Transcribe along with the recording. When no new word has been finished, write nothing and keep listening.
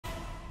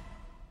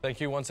Thank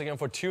you once again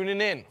for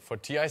tuning in for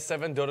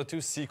TI7 Dota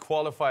 2 C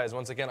Qualifiers.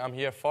 Once again, I'm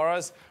here,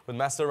 Faraz, with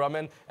Master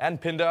Raman and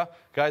Pinda.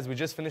 Guys, we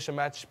just finished a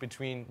match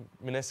between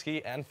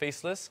Mineski and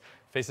Faceless.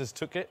 Faceless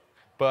took it.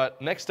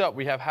 But next up,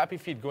 we have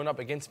HappyFeet going up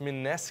against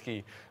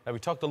Mineski. Now, we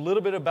talked a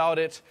little bit about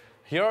it.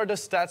 Here are the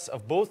stats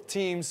of both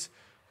teams.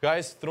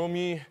 Guys, throw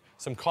me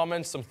some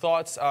comments, some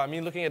thoughts.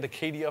 Looking at the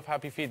KD of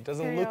HappyFeet,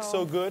 doesn't look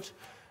so good.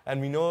 And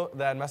we know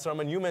that, Master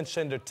Raman, you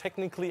mentioned they're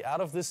technically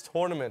out of this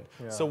tournament.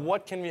 Yeah. So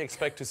what can we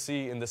expect to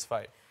see in this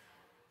fight?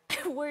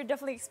 We're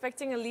definitely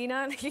expecting a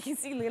Lina. You can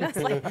see Lina's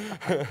like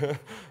the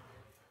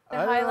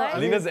highlight.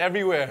 Lina's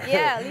everywhere.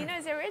 Yeah, Lina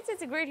is everywhere.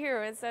 It's a great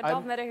hero. It's a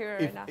top meta hero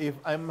right now. If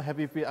I'm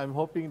HappyFeet, I'm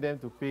hoping them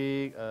to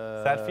pick...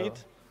 Sad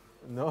Feet?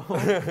 No.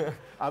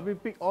 I will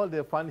pick all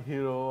the fun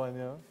hero.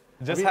 And,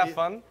 just have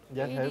fun?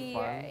 Just have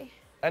fun.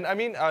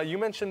 And you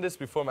mentioned this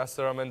before,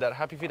 Master Raman, that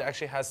HappyFeet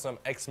actually has some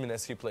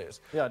ex-Mineski players.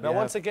 Yeah, now,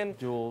 once again,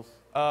 Jules.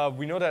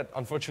 We know that,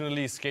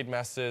 unfortunately, Skate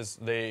Masters,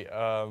 they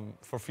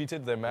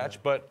forfeited their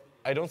match, but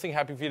I don't think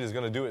HappyFeet is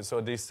going to do it,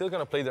 so they're still going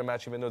to play their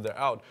match even though they're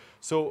out.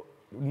 So,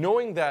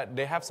 knowing that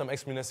they have some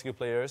ex-Mineski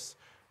players,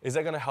 is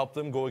that going to help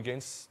them go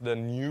against the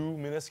new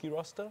Mineski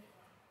roster?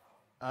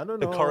 I don't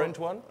know. The current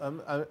one?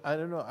 I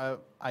don't know.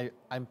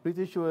 I'm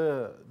pretty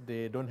sure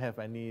they don't have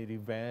any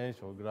revenge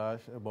or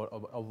grudge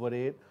over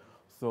it.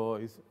 So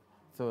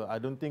I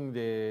don't think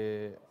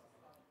they...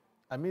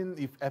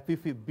 if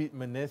HappyFeet beat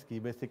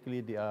Mineski, basically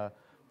they are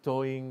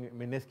throwing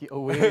Mineski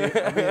away.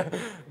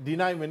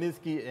 Deny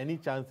Mineski any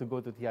chance to go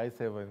to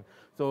TI7.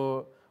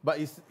 So, but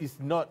it's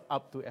not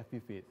up to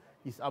HappyFeet.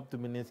 It's up to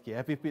Mineski.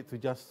 HappyFeet to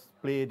just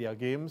play their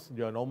games,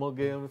 their normal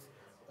games,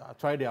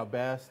 try their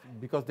best,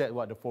 because that's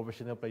what the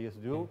professional players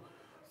do.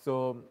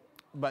 So,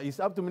 but it's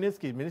up to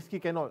Mineski. Mineski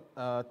cannot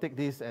take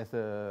this as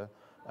a...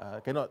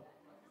 cannot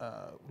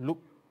look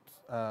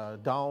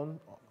down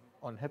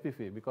on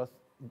HappyFeet, because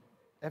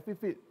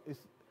HappyFeet is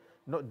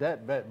not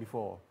that bad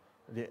before.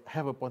 They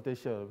have a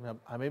potential.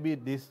 Maybe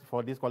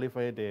for this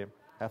qualifier they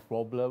have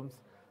problems,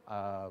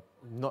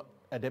 not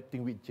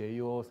adapting with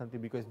JO or something,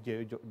 because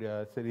JO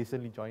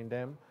recently joined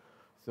them.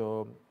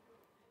 So,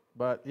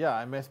 but yeah,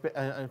 I'm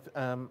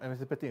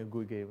expecting a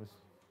good game.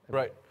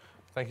 Right.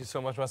 Thank you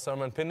so much, Master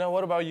Raman. Pinna,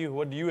 what about you?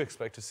 What do you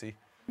expect to see?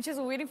 I'm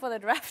just waiting for the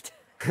draft.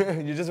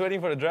 You're just waiting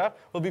for the draft?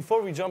 Well,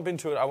 before we jump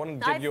into it, I want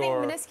to get your...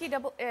 I think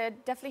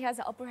Mineski definitely has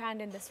the upper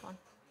hand in this one.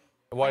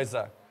 Why is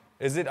that?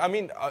 Is it,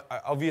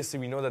 obviously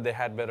we know that they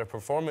had better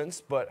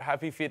performance, but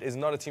HappyFeet is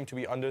not a team to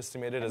be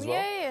underestimated as well.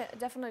 Yeah,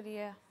 definitely,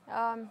 yeah.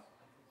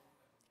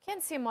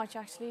 Can't say much,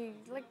 actually.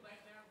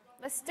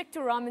 Let's stick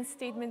to Raman's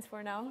statements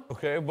for now.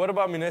 Okay, what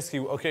about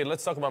Mineski? Okay,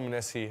 let's talk about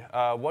Mineski.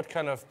 What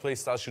kind of play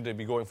style should they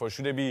be going for?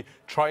 Should they be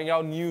trying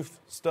out new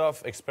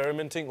stuff,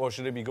 experimenting, or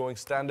should they be going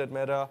standard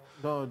meta?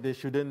 No, they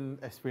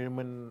shouldn't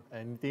experiment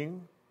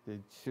anything. They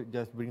should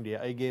just bring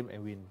their A game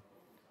and win.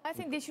 I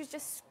think they should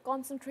just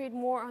concentrate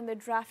more on the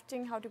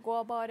drafting, how to go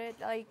about it.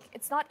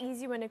 It's not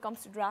easy when it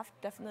comes to draft,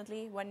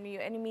 definitely, when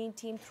your enemy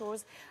team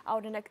throws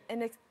out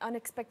an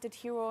unexpected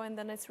hero, and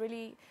then it's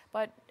really...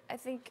 But I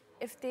think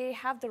if they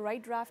have the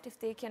right draft, if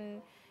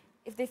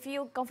they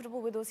feel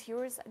comfortable with those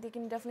heroes, they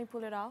can definitely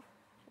pull it off.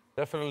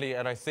 Definitely,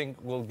 and I think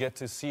we'll get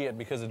to see it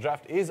because the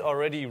draft is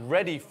already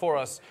ready for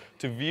us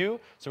to view.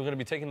 So we're going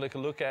to be taking a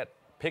look at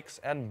picks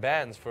and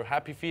bans for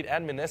HappyFeet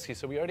and Mineski.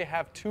 So we already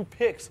have two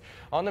picks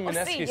on the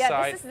Mineski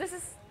side. This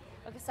is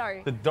okay,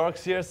 sorry. The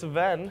Darkseer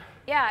Savan.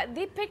 Yeah,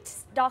 they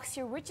picked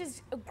Darkseer, which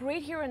is a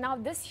great hero. Now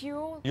this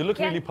hero... You look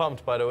really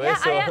pumped, by the way.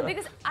 Yeah, I am,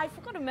 because I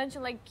forgot to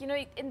mention,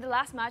 in the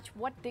last match,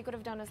 what they could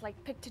have done is,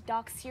 picked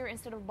Darkseer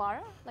instead of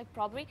Bara,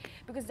 probably.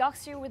 Because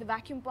Darkseer with the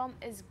vacuum pump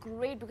is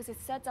great because it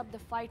sets up the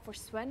fight for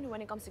Sven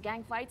when it comes to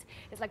gang fights.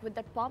 It's like with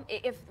that pump,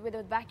 with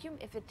the vacuum,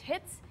 if it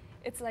hits,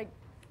 it's like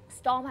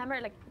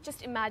Stormhammer.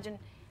 Just imagine,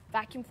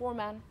 vacuum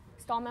 4-man,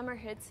 Stormhammer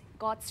hits,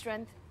 God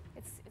Strength.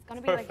 It's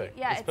gonna be perfect.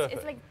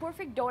 It's like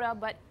perfect Dota,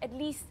 but at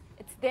least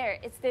it's there.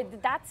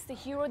 That's the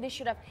hero they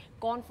should have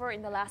gone for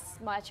in the last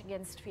match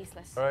against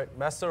Faceless. All right,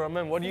 Master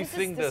Raman, what do you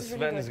think the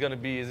Sven is gonna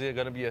be? Is it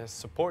gonna be a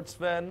support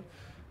Sven,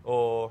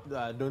 or?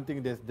 I don't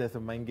think there's a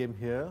mind game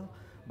here.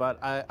 But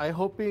I'm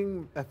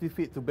hoping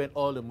HappyFeet to ban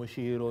all the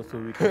Mushi heroes so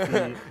we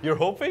can see... You're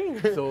hoping?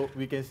 So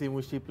we can see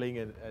Mushi playing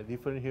a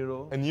different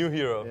hero. A new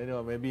hero.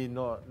 Maybe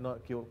not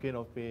King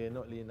of Pain,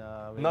 not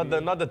Lina.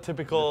 Not the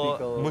typical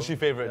Mushi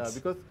favorites.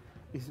 Yeah, because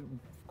it's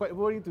quite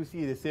boring to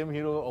see the same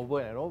hero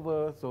over and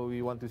over. So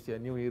we want to see a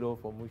new hero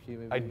for Mushi.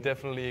 Maybe. I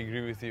definitely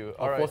agree with you.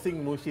 Or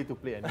forcing Mushi to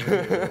play a new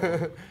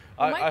hero.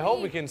 I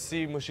hope we can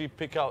see Mushi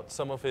pick out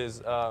some of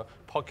his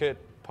pocket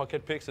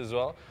picks as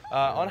well.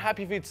 On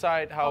HappyFeet's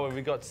side, however,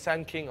 we got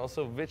Sand King,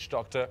 also Witch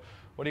Doctor.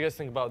 What do you guys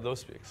think about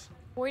those picks?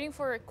 Waiting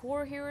for a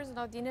core heroes.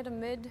 Now they need a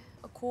mid,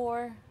 a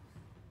core,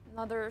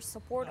 another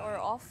support or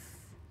off.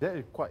 That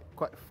is quite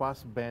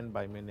fast banned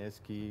by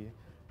Mineski,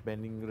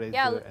 banning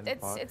Razor and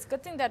it's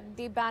good thing that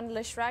they banned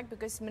Lishrak,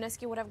 because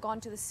Mineski would have gone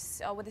to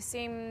this with the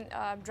same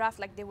draft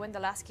like they won the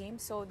last game.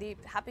 So the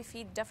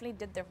HappyFeet definitely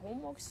did their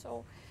homework.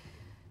 So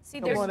see,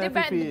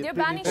 they're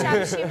banning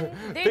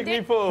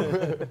Shabby.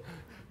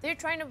 They're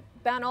trying to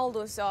ban all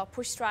those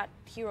push strat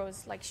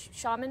heroes like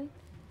Shaman.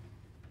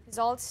 It's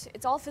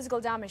all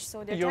physical damage,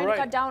 so they're trying to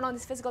cut down on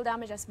this physical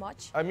damage as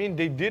much. I mean,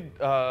 they did.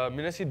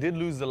 Mineski did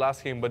lose the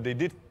last game, but they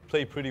did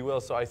play pretty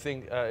well. So I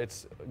think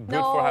it's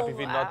good for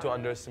HappyFeet not to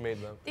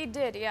underestimate them. They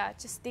did, yeah.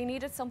 Just they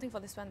needed something for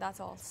this one. That's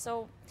all.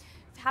 So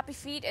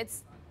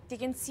HappyFeet, they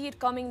can see it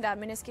coming that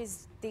Mineski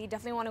they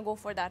definitely want to go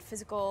for that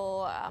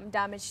physical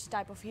damage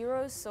type of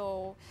heroes.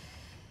 So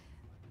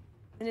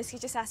Mineski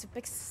just has to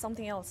pick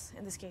something else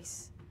in this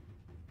case.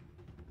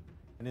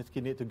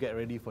 Mineski need to get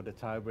ready for the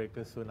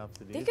tiebreaker soon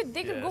after this.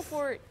 They could go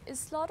for, is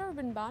Slaughter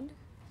been banned?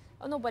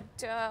 Oh no, but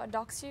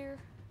Doc's here.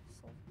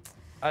 So.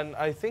 And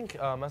I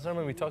think, Master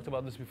Rahman, we talked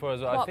about this before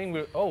as well. I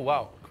think oh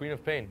wow, Queen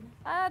of Pain.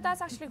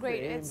 That's actually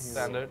great. It's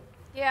standard.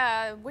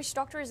 Yeah, Witch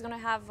Doctor is gonna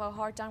have a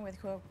hard time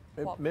with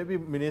Quap. Maybe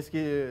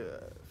Mineski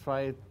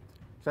try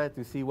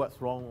to see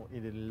what's wrong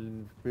in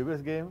the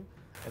previous game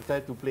and try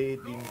to play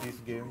it in this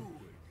game.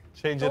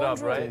 Change it up,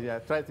 right? Yeah,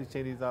 try to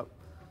change it up.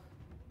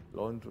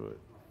 Lone Druid.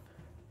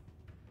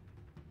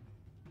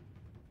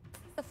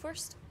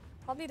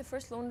 Probably the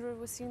first Lone Druid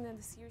we've seen in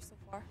the series so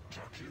far.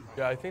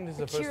 Yeah, I think this is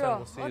the first time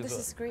we'll see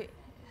this is great.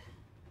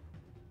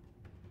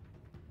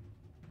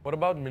 What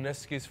about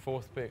Mineski's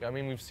fourth pick? I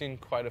mean, we've seen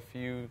quite a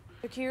few.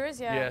 The Curious,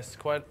 yeah. Yes,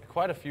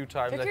 quite a few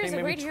times. The I think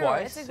maybe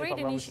twice. It's a great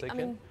initiator. I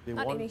mean,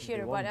 not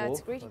initiator, but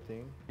it's great.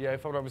 Yeah,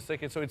 if I'm not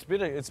mistaken. So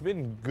it's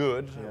been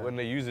good when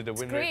they use it to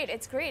win.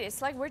 It's great.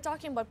 It's like we're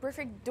talking about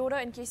perfect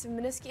Dota in case of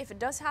Mineski. If it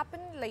does happen,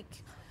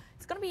 like.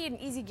 It's gonna be an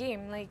easy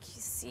game, like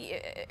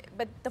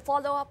but the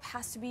follow-up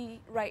has to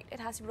be right. It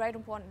has to be right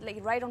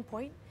on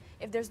point.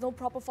 If there's no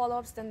proper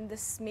follow-ups, then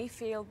this may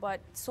fail. But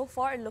so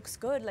far, it looks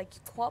good. Like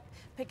Quap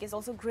pick is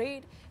also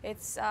great.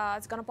 It's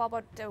gonna pop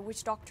out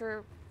Witch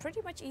Doctor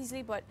pretty much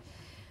easily, but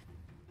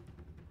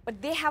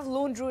they have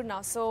Lone Druid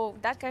now, so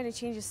that kind of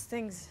changes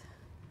things.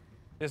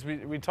 Yes,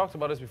 we talked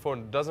about this before.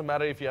 It doesn't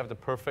matter if you have the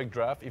perfect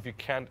draft. If you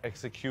can't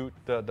execute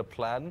the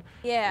plan,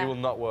 it will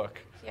not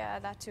work. Yeah,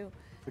 that too.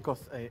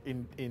 Because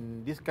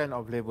in this kind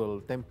of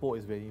level, tempo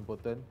is very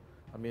important.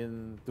 I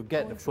mean, to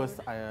get the first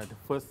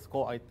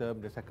core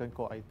item, the second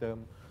core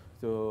item,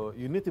 so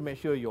you need to make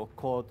sure your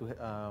core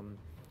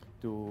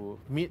to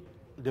meet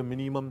the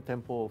minimum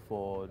tempo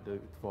for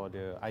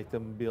the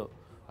item build.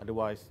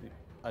 Otherwise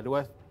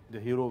the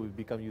hero will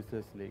become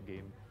useless late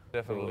game.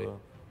 Definitely.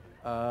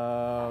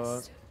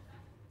 So,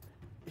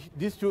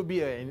 this should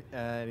be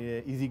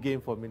an easy game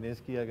for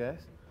Mineski, I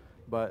guess.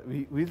 But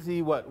we'll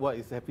see what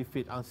is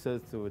HappyFeet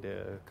answers to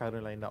the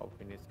current lineup of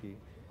Mineski.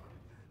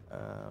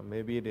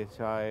 Maybe they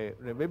try.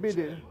 Maybe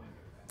they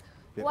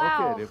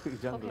okay. They pick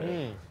jungler.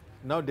 Okay.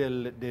 Now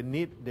they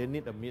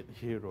need a mid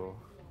hero.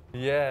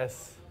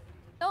 Yes.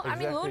 No,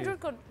 exactly. I mean Lone Druid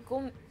could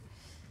go.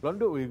 Lone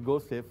Druid will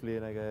go safe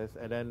lane, I guess,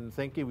 and then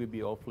Senki will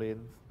be off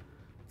lane.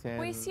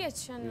 We see a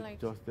Chen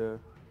like. Just there.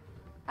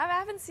 I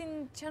haven't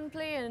seen Chen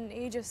play in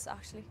ages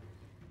actually.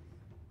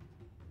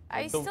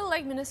 I still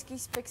like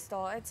Mineski's picks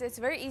though. It's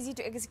very easy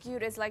to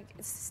execute. It's like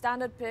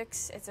standard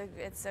picks.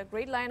 It's a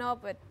great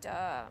lineup. It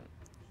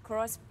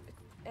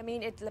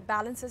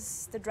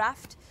balances the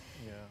draft.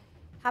 Yeah.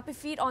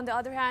 HappyFeet on the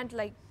other hand,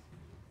 like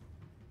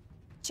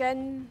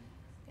Chen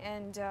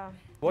and.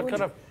 What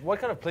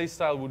kind of play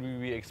style would we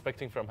be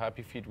expecting from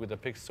HappyFeet with the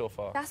picks so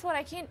far? That's what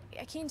I can't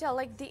tell.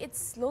 Like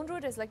it's Lone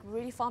Druid is like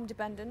really farm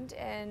dependent,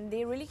 and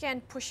they really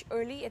can't push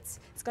early. It's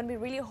gonna be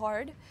really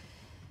hard.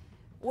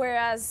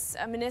 Whereas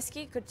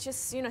Mineski could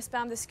just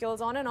spam the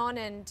skills on,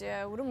 and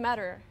it wouldn't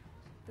matter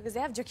because they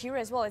have Jakira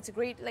as well. It's a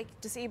great like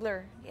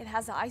disabler. It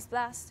has the Ice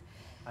Blast.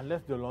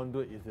 Unless the Lone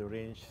Druid is a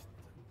ranged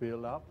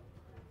build up,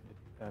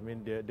 I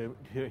mean the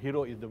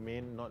hero is the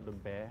main, not the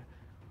bear,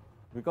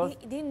 because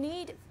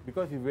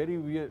because it's very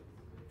weird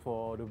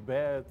for the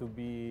bear to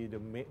be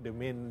the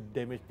main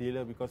damage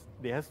dealer because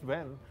they have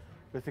Sven.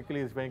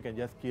 Basically, Sven can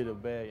just kill the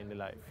bear in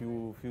like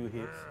few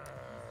hits.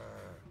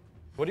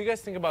 What do you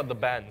guys think about the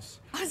bans?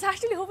 I was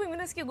actually hoping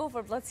Mineski would go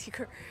for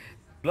Bloodseeker.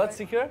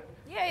 Bloodseeker?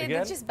 Yeah,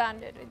 they just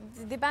banned it.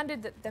 They banned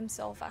it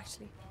themselves,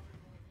 actually.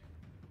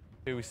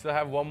 Okay, we still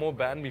have one more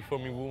ban before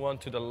we move on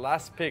to the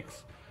last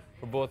picks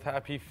for both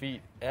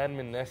HappyFeet and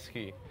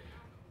Mineski.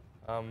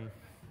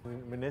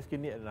 Mineski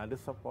need another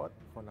support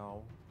for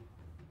now.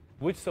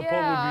 Which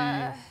support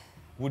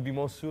would be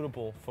most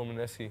suitable for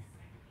Mineski?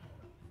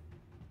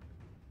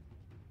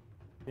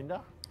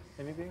 Pinda?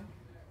 Anything?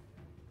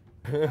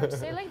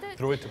 Say like that.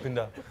 Throw it to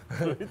Pinda.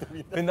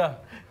 Pinda.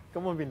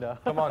 Come on, Pinda.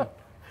 Come on.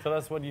 Tell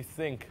us what you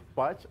think.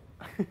 Pudge?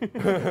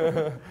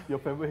 Your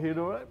favorite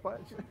hero, right?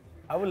 Pudge?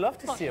 I would love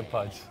to see a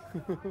Pudge.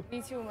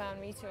 Me too,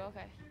 man. Me too.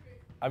 Okay.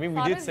 I mean,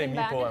 we did say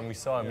Meepo and we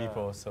saw a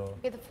Meepo, so.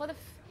 Okay,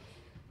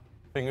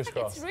 fingers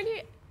crossed. It's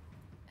really.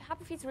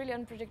 HappyFeet's really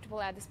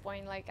unpredictable at this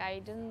point. Like, I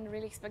didn't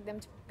really expect them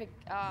to pick.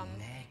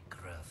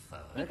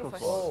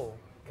 Necrophos. Oh.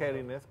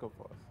 Carry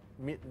Nescophos.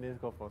 Meet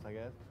Nescophos, I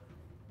guess.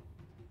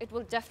 It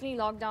will definitely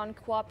lock down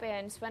Quap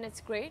and Sven.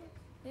 It's great.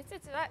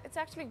 It's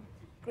actually a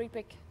great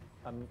pick.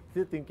 I'm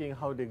still thinking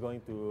how they're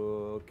going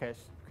to catch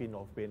Queen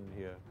of Pain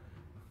here.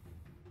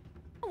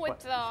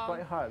 It's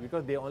quite hard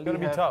because they only it's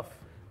gonna be tough.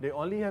 they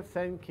only have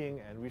Sand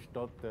King and Witch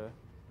Doctor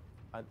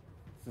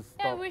to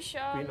stop Yeah, Wish,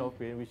 Queen of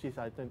Pain, which is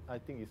I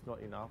think is not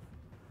enough.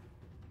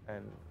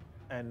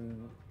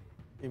 And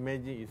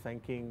imagine if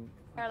Sand King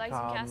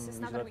Paralyzing cast is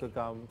not Witch gonna Doctor be.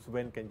 comes,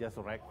 Sven can just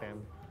wreck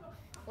them.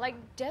 Like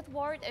Death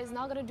Ward is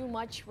not gonna do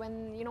much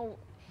when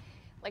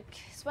like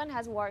Sven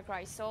has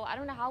Warcry, so I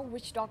don't know how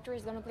Witch Doctor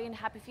is gonna play in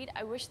HappyFeet.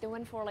 I wish they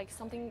went for like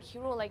something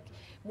hero like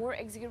more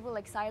executable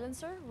like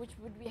Silencer,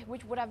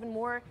 which would have been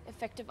more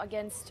effective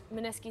against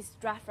Mineski's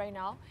draft right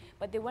now.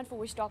 But they went for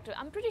Witch Doctor.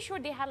 I'm pretty sure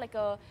they had like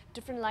a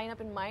different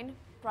lineup in mind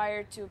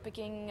prior to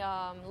picking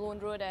Lone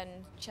Road and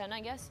Chen,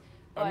 I guess.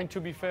 I mean, to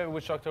be fair,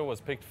 Witch Doctor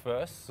was picked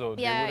first, so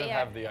they Yeah, wouldn't yeah.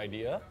 have the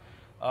idea.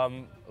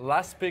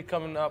 Last pick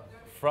coming up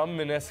from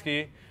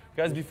Mineski.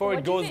 Guys, before What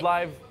it do you goes think?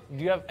 live,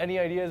 do you have any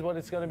ideas what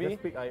it's going to be?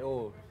 Just pick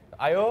IO.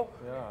 IO?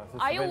 Yeah. So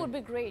IO Sven- would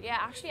be great. Yeah,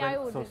 actually Sven-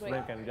 IO would so be great.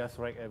 Sven can just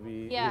wreck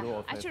every Yeah, hero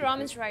of actually HappyFeet.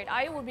 Raman's right.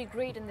 IO would be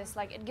great in this.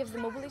 Like it gives the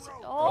mobility.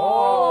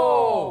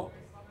 Oh!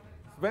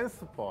 Sven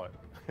support.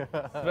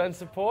 Sven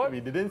support? We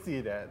didn't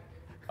see that.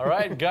 All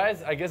right,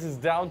 guys, I guess it's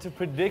down to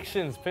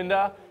predictions.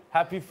 Pinda,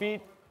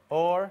 HappyFeet,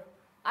 or...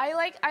 I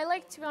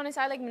like to be honest,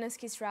 I like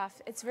Mineski's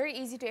draft. It's very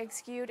easy to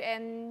execute,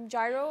 and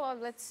Gyro,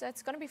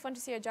 it's gonna be fun to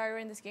see a Gyro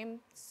in this game.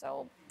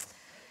 So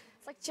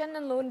it's like Chen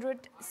and Lone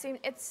Root.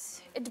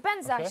 It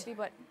depends Okay. actually,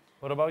 but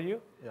What about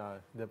you? Yeah,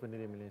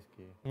 definitely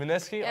Mineski.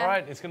 Mineski? Yeah. All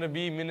right, it's going to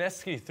be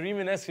Mineski. 3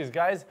 Mineskis.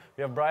 Guys,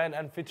 we have Brian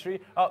and Fitri.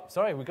 Oh,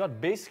 sorry, we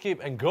got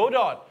Basecape and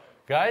Godot.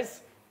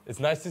 Guys, it's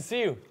nice to see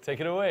you.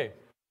 Take it away.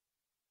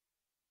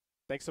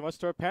 Thanks so much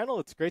to our panel.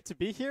 It's great to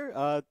be here.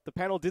 The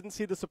panel didn't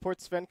see the support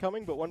Sven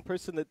coming, but one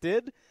person that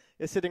did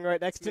is sitting right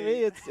next to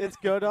me. It's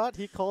Godot.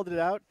 He called it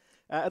out,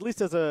 at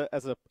least as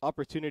a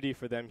opportunity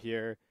for them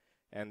here.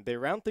 And they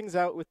round things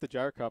out with the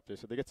Gyrocopter.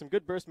 So they get some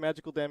good burst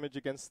magical damage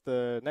against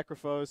the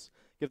Necrophos,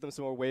 give them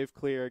some more wave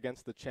clear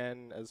against the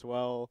Chen as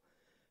well.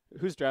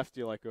 Whose draft do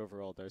you like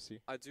overall,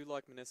 Darcy? I do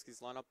like Mineski's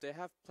lineup. They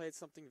have played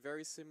something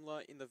very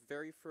similar in the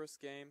very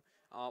first game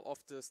of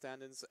the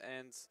stand-ins,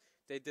 and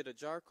they did a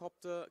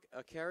Gyrocopter,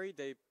 a carry.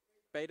 They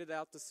baited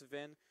out the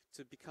Sven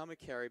to become a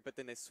carry, but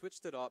then they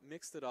switched it up,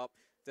 mixed it up.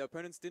 The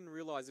opponents didn't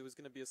realize it was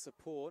going to be a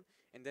support,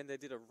 and then they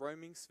did a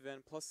roaming Sven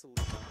plus a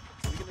Lina.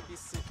 So we're going to be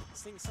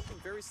seeing something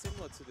very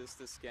similar to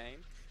this game,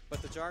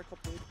 but the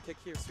Gyrocopter kick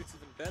here suits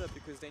even better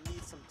because they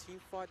need some team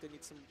fight, they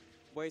need some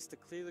ways to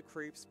clear the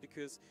creeps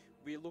because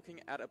we're looking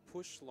at a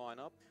push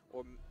lineup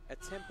or a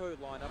tempo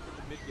lineup in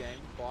the mid game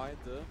by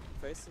the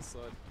Faceless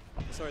side.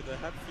 Sorry, the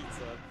HappyFeet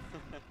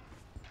side.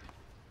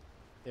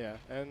 Yeah,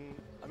 and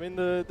I mean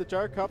the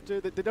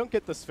Gyrocopter, they don't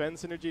get the Sven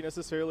synergy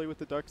necessarily with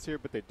the Darkseer,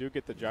 but they do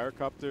get the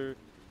Gyrocopter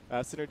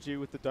synergy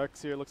with the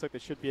Darkseer. Looks like they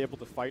should be able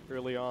to fight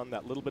early on.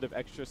 That little bit of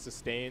extra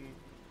sustain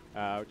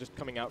just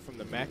coming out from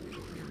the mech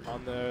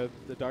on the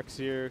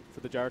Darkseer for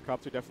the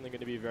Gyrocopter definitely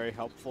going to be very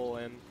helpful.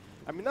 And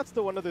I mean that's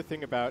the one other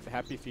thing about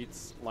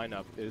HappyFeet's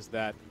lineup is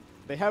that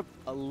they have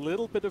a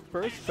little bit of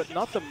burst, but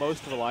not the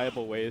most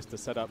reliable ways to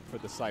set up for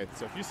the Scythe.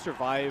 So if you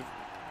survive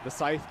the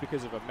Scythe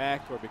because of a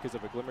mech or because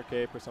of a Glimmer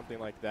Cape or something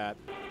like that,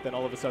 then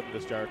all of a sudden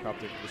this Gyrocopter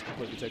can just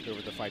completely take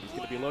over the fight. He's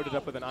going to be loaded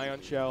up with an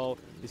Ion Shell,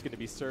 he's going to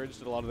be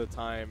surged a lot of the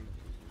time.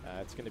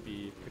 It's going to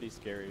be pretty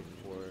scary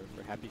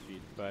for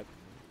HappyFeet. But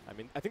I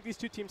mean, I think these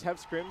two teams have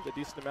scrimmed a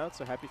decent amount,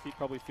 so HappyFeet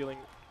probably feeling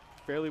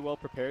fairly well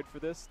prepared for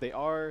this. They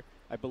are,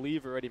 I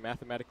believe, already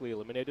mathematically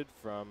eliminated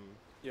from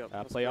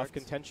playoff correct.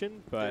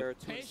 contention, but They're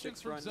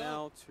 2-6 right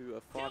now to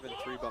a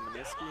 5-3 by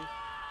Mineski.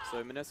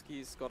 So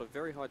Mineski's got a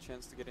very high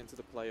chance to get into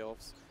the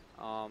playoffs.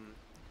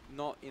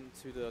 Not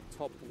into the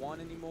top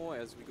 1 anymore,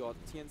 as we got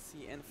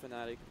TNC and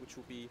Fnatic, which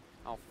will be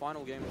our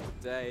final game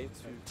of the day.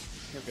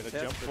 Going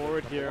to jump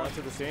forward here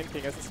onto the Sand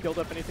King. Hasn't skilled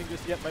up anything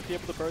just yet. Might be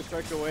able to burst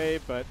strike away,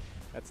 but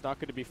that's not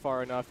going to be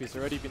far enough. He's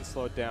already been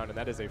slowed down, and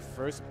that is a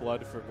first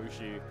blood for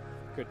Mushi.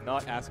 Could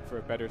not ask for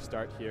a better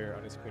start here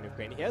on his Queen of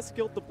Pain. He has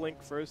skilled the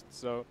Blink first,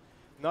 so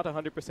not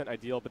 100%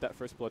 ideal, but that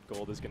first blood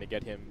gold is going to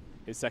get him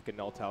his second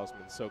Null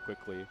Talisman so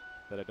quickly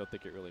that I don't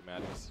think it really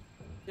matters.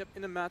 Yep,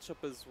 in a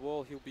matchup as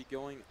well, he'll be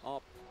going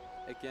up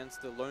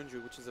against the Lone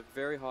Druid, which is a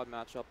very hard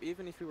matchup.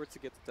 Even if he were to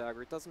get the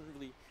dagger, it doesn't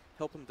really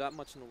help him that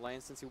much in the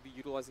lane since he'll be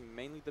utilizing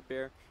mainly the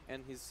bear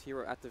and his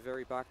hero at the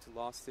very back to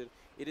last hit.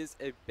 It is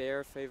a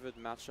bear favored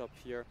matchup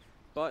here,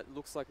 but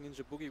looks like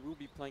Ninja Boogie will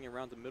be playing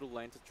around the middle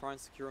lane to try and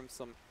secure him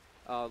some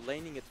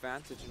laning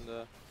advantage in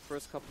the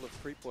first couple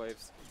of creep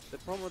waves. The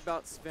problem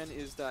about Sven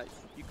is that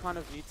you kind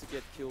of need to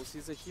get kills.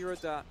 He's a hero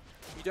that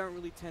you don't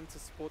really tend to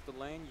support the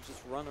lane. You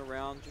just run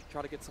around, you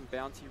try to get some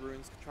bounty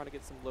runes, try to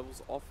get some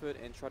levels off it,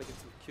 and try to get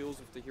some kills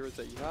with the heroes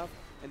that you have.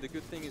 And the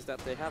good thing is that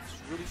they have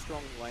really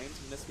strong lanes.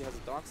 Mineski has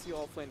a Darkseer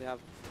off lane, they have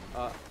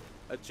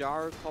a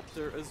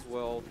Gyrocopter as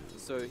well,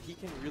 so he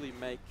can really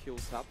make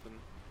kills happen.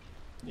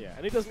 Yeah,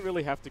 and he doesn't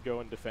really have to go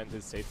and defend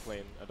his safe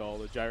lane at all.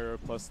 The Gyro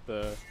plus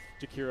the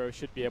Jakiro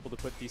should be able to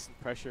put decent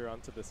pressure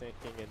onto the Sand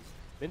King,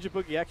 and Ninja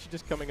Boogie actually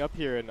just coming up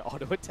here and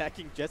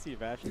auto-attacking Jesse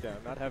Vash down,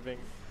 not having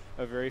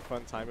a very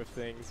fun time of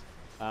things.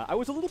 I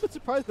was a little bit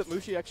surprised that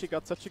Mushi actually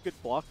got such a good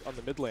block on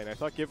the mid lane. I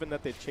thought given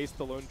that they chased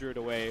the Lone Druid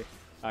away,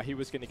 he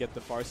was going to get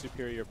the far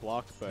superior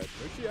block, but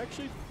Mushi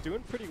actually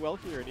doing pretty well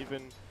here and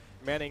even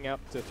manning up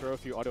to throw a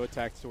few auto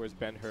attacks towards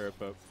Ben-Hur,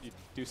 but you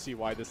do see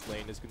why this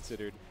lane is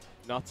considered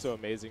not so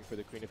amazing for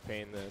the Queen of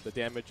Pain. The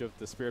damage of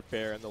the Spirit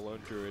Bear and the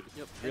Lone Druid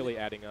really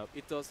adding up.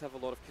 It does have a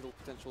lot of kill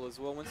potential as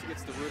well. Once he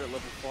gets the root at level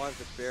 5,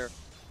 the Bear,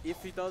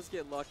 if he does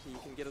get lucky, he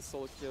can get a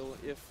solo kill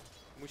if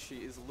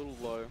Mushi is a little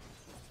low.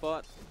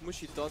 But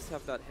Mushi does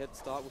have that head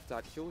start with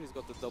that kill. He's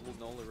got the double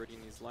null already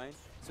in his lane,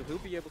 so he'll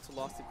be able to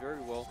last it very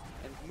well.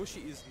 And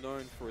Mushi is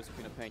known for his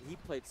Queen of Pain. He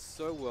played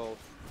so well.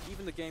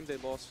 Even the game they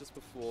lost just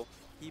before,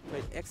 he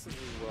played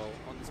excellently well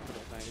on this Queen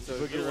of Pain. So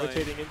Boogie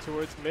rotating in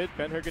towards mid.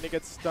 Ben-Hur going to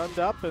get stunned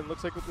up, and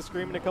looks like with the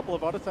Scream and a couple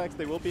of auto attacks,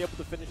 they will be able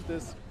to finish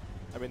this.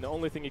 I mean, the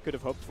only thing he could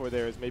have hoped for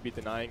there is maybe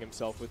denying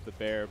himself with the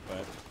Bear,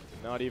 but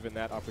not even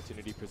that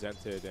opportunity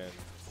presented, and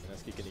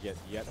Mineski going to get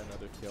yet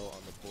another kill on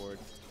the board.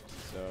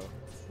 So,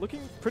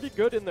 looking pretty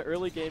good in the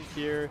early game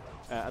here.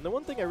 And the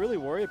one thing I really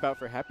worry about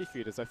for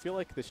HappyFeet is I feel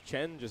like this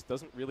Chen just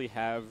doesn't really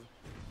have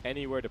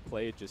anywhere to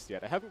play just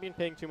yet. I haven't been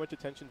paying too much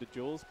attention to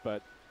Jules,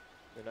 but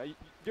you know,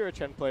 you're a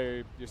Chen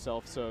player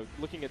yourself, so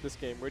looking at this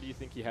game, where do you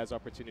think he has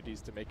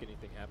opportunities to make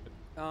anything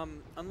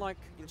happen? Unlike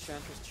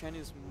Enchantress, Chen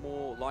is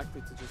more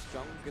likely to just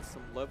jungle, get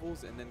some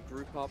levels, and then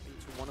group up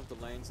into one of the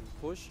lanes and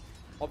push.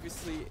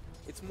 Obviously,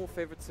 it's more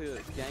favored to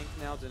gank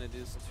now than it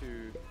is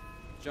to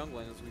jungle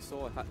lane, as we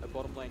saw a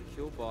bottom lane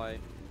kill by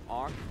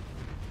Arc.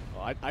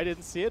 Well, I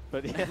didn't see it,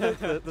 but yeah,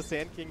 the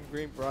Sand King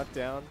being brought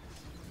down.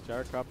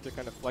 Gyrocopter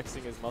kind of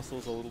flexing his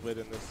muscles a little bit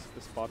in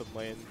this bottom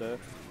lane.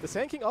 The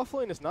Sand King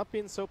offlane has not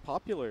been so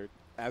popular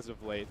as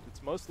of late.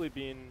 It's mostly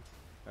been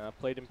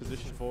played in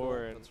position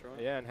 4, and that's right.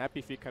 Yeah, and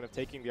HappyFeet kind of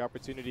taking the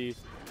opportunity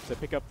to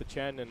pick up the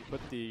Chen and put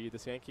the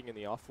Sand King in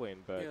the offlane.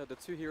 But yeah, the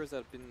two heroes that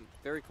have been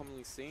very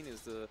commonly seen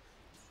is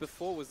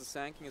before was the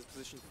Sand King as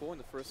position 4 in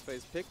the first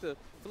phase pick. The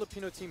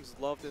Filipino teams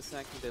love their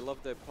Sand King, they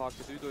love their park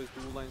to do those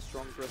dual lanes,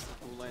 strong aggressive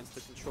dual lanes to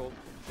control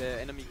their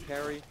enemy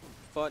carry.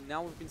 But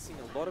now we've been seeing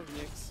a lot of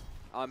Nyx,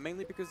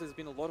 mainly because there's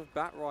been a lot of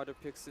Bat Rider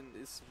picks in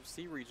this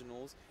C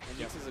regionals, and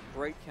Nyx is a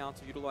great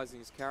counter utilizing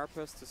his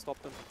Carapace to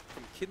stop them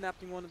from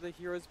kidnapping one of the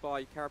heroes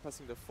by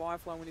Carapacing the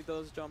Firefly when he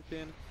does jump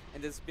in.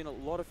 And there's been a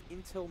lot of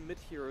intel mid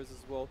heroes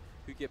as well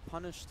who get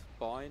punished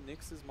by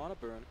Nyx's Mana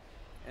Burn.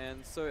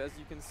 And so as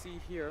you can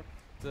see here,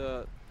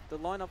 the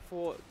lineup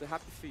for the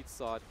HappyFeet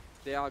side,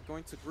 they are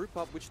going to group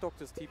up Witch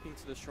Doctors TPing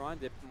to the shrine.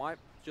 They might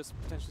just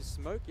potentially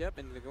smoke,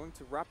 and they're going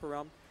to wrap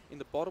around in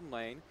the bottom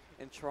lane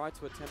and try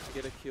to attempt to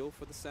get a kill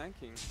for the Sand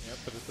King. Yep,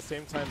 but at the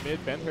same time,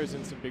 mid, Ben-Hur's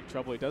in some big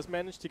trouble. He does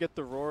manage to get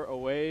the Roar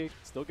away,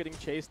 still getting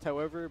chased,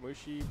 however.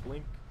 Mushi,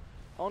 Blink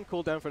on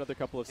cooldown for another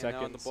couple of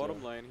seconds. Now in the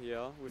bottom lane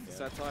here with the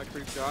Satire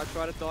Creep, Jara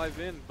try to dive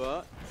in,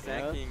 but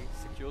Sand King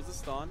secures the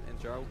stun and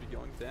Jara will be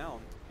going down.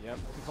 Yep,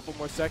 a couple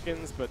more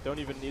seconds, but don't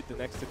even need the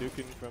next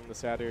Hadouken from the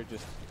Satyr.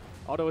 Just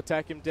auto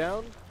attack him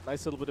down.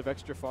 Nice little bit of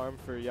extra farm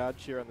for Yaj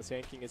here on the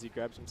Sand King as he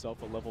grabs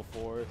himself a level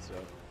 4. So,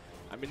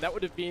 I mean, that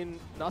would have been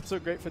not so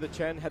great for the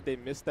Chen had they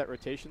missed that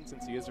rotation,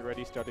 since he is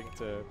already starting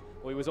to,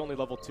 well, he was only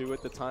level 2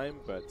 at the time,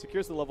 but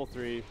secures the level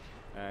 3,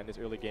 and his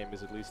early game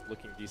is at least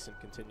looking decent,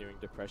 continuing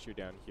to pressure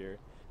down here.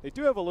 They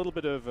do have a little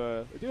bit of,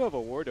 they do have a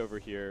ward over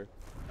here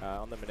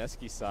on the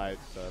Mineski side,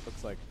 so it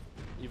looks like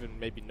even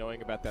maybe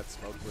knowing about that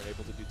smoke, we're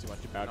able to do too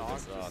much about it. Arc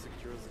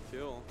secures the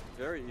kill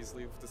very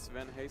easily with the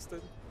Sven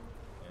hasted.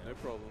 Yeah. No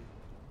problem.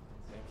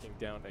 Sand King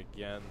down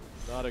again.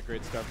 Not a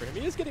great start for him.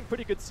 He is getting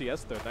pretty good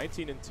CS though.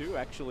 19-2,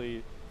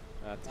 actually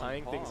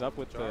tying things up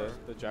with the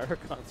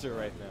Gyrocopter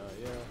right now.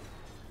 Yeah.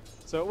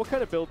 So what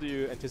kind of build are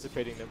you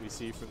anticipating that we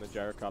see from the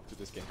Gyrocopter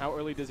this game? How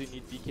early does he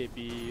need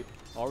BKB?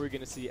 Are we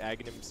going to see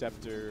Aghanim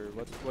Scepter?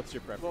 What's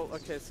your preference? Well,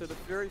 okay, so the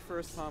very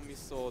first time we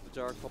saw the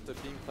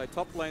Gyrocopter being played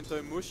top lane,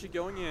 though, Mushi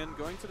going in,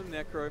 going to the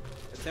Necro,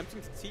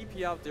 attempting to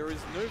TP out. There is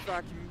no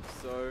vacuum,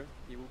 so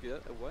he will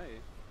get away.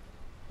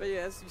 But yeah,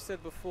 as you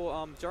said before,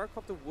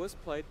 Gyrocopter was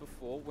played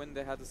before when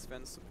they had the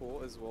Sven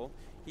support as well.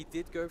 He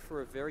did go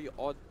for a very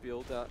odd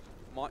build that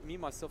me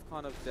myself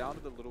kind of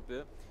doubted a little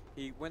bit.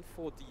 He went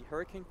for the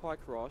Hurricane Pike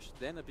Rush,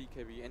 then a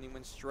BKB, and he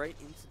went straight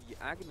into the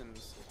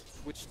Aghanims,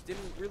 which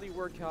didn't really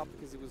work out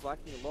because he was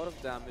lacking a lot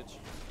of damage.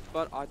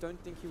 But I don't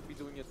think he'll be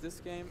doing it this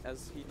game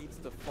as he needs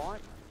to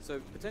fight. So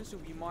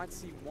potentially we might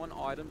see one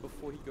item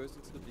before he goes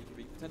into the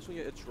BKB, potentially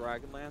a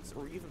Dragonlance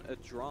or even a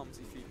Drums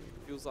if he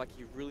feels like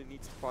he really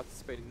needs to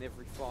participate in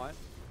every fight.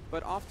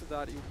 But after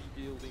that, he'll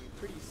be building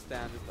pretty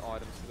standard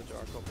items for the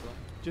Gyrocopter.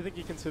 Do you think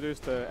he considers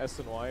the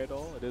SNY at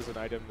all? It is an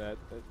item that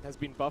has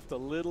been buffed a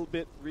little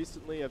bit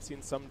recently. I've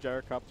seen some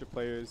Gyrocopter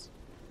players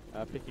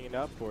picking it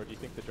up, or do you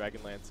think the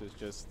Dragonlance is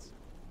just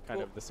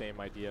kind of the same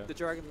idea? The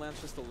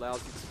Dragonlance just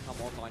allows you to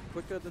come online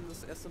quicker than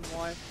this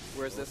SNY,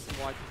 whereas SNY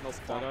can help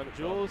stun on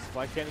Jules.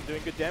 Fly Cannon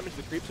doing good damage.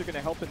 The creeps are going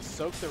to help and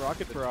soak the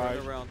Rocket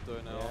Barrage. Around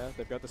though now. Yeah,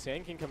 they've got the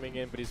Sand King coming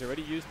in, but he's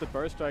already used the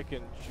Burst Strike,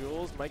 and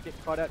Jules might get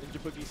caught out. Ninja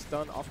Boogie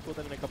stun off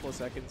cooldown in a couple of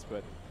seconds,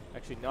 but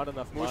actually not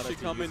enough mana to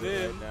coming use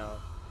it in right now.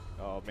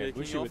 Oh man,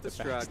 Mushi with the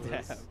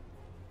backstab.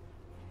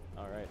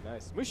 All right,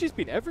 nice. Mushi's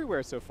been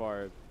everywhere so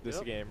far this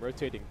game,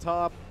 rotating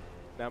top.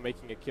 now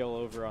making a kill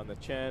over on the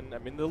Chen. I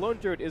mean, the Lone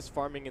Druid is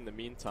farming in the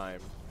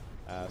meantime,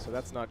 so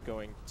that's not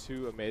going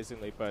too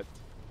amazingly, but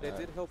they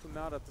did help him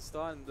out at the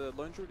start, and the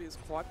Lone Druid is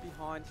quite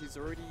behind. He's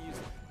already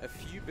used a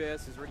few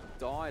bears, he's already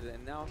died,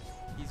 and now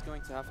he's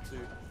going to have to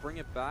bring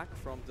it back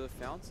from the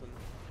fountain.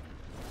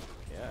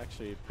 Yeah,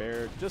 actually,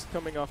 Bear just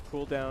coming off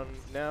cooldown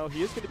now.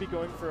 He is going to be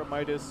going for a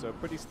Midas, so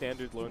pretty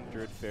standard Lone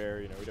Druid fare.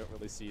 You know, we don't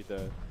really see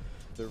the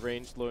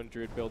ranged Lone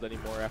Druid build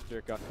anymore after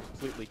it got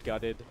completely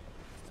gutted.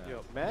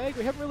 Mag,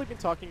 we haven't really been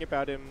talking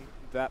about him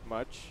that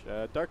much.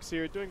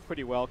 Darkseer doing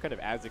pretty well, kind of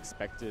as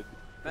expected.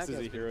 Mag this is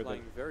has a hero been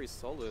playing very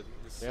solid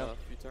this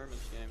few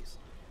tournament games.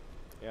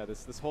 Yeah,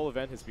 this whole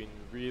event has been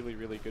really,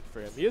 really good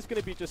for him. He is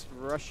going to be just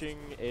rushing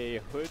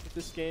a Hood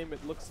this game,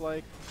 it looks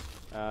like.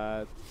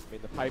 I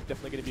mean, the pipe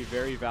definitely going to be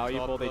very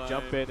valuable. They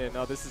jump in, and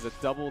this is a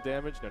double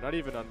damage. No, not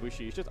even on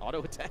Mushi. He's just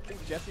auto-attacking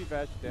Jesse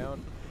Vash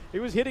down. He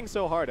was hitting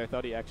so hard, I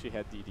thought he actually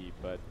had DD,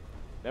 but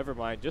never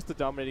mind. Just the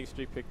dominating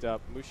streak picked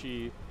up.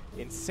 Mushi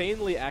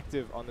insanely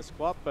active on the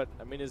squat, but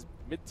I mean, his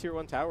mid-tier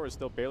 1 tower is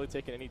still barely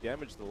taking any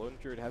damage. The Lone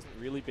Druid hasn't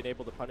really been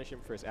able to punish him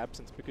for his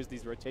absence because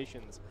these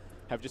rotations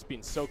have just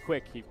been so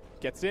quick. He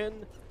gets in,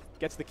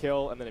 gets the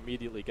kill, and then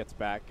immediately gets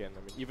back. And I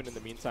mean, even in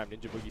the meantime,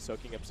 Ninja Boogie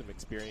soaking up some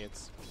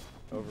experience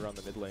over on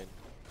the mid lane.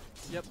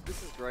 Yep,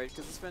 this is great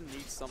because Sven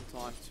needs some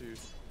time to,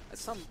 at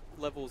some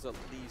levels at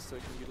least, so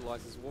he can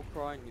utilize his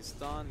Warcry and his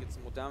stun, get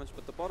some more damage.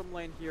 But the bottom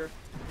lane here,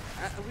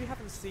 we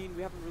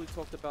haven't really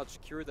talked about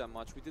Shakira that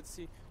much. We did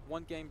see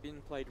one game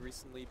being played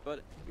recently, but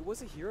it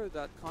was a hero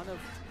that kind of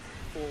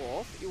fall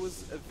off. It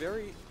was a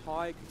very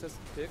high contested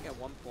pick at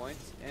one point,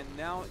 and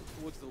now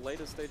towards the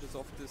later stages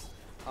of this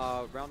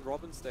round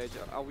robin stage,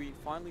 are we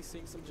finally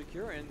seeing some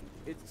Jakira, and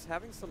it's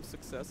having some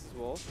success as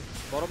well.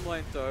 Bottom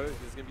lane though,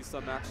 there's going to be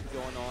some action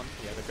going on.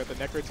 Yeah, they've got the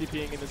Necro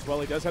TPing in as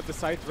well. He does have the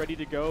Scythe ready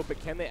to go, but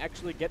can they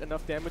actually get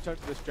enough damage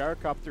onto this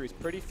Gyrocopter? He's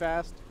pretty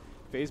fast.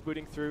 Phase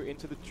booting through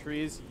into the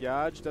trees.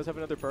 Yaj does have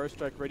another Burst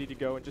Strike ready to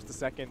go in just a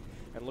second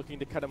and looking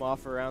to cut him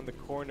off around the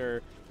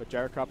corner, but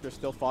Gyrocopter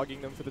still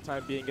fogging them for the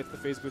time being, gets the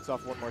Phase Boots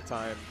off one more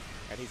time,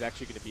 and he's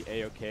actually going to be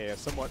A-okay. A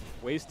somewhat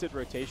wasted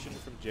rotation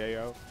from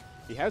Jo.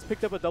 He has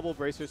picked up a double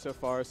Bracer so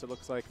far, so it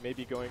looks like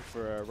maybe going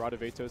for a Rod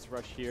of Atos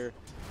rush here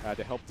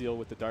to help deal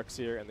with the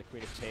Darkseer and the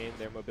Queen of Pain.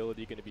 Their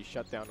mobility going to be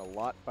shut down a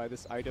lot by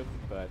this item,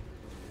 but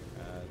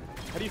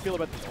how do you feel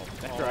about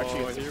the Necro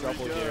actually in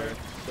trouble here?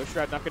 Ghost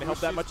Shroud not going to help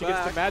that much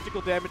against the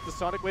magical damage. The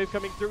Sonic Wave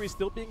coming through. He's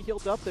still being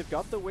healed up. They've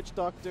got the Witch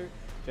Doctor.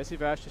 Jesse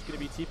Vash is going to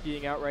be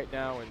TPing out right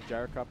now, and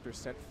Gyrocopter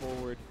sent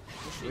forward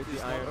with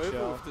the Iron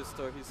Shell. With this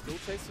though, he's still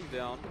chasing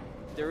down.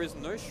 There is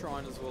no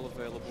Shrine as well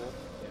available.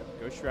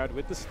 Ghost Shroud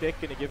with the stick,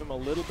 going to give him a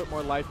little bit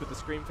more life, but the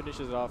Scream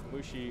finishes it off.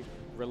 Mushi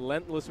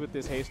relentless with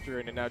this haste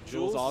rune, and now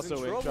Jules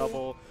also in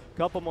trouble.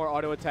 Couple more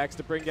auto attacks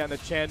to bring down the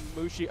Chen.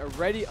 Mushi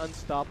already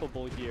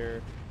unstoppable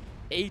here.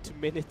 8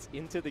 minutes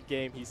into the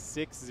game, he's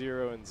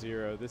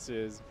 6-0-0. This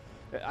is,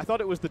 I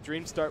thought it was the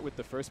dream start with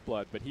the First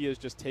Blood, but he has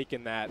just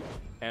taken that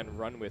and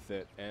run with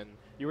it. And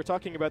you were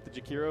talking about the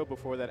Jakiro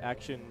before that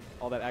action,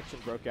 all that action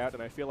broke out,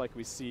 and I feel like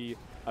we see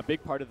a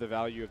big part of the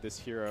value of this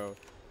hero.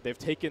 They've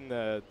taken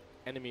the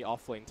enemy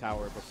offlane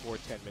tower before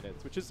 10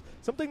 minutes, which is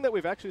something that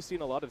we've actually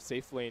seen a lot of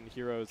safe lane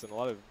heroes and a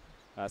lot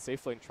of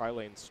safe lane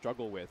tri-lanes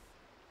struggle with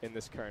in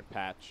this current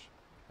patch.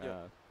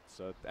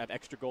 So at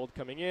extra gold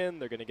coming in,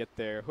 they're going to get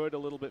their Hood a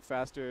little bit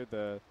faster.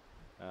 The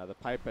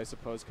pipe, I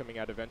suppose, coming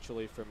out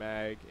eventually for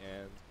Mag,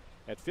 and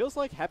it feels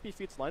like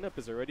HappyFeet's lineup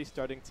is already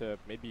starting to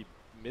maybe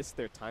miss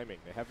their timing.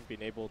 They haven't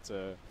been able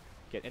to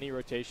get any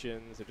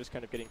rotations. They're just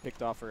kind of getting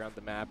picked off around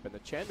the map, and the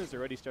Chen is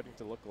already starting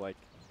to look like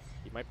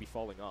he might be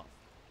falling off.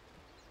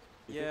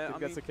 You think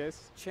that's the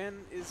case? Chen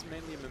is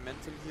mainly a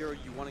momentum hero.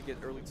 You want to get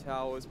early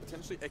towers,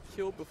 potentially a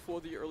kill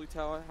before the early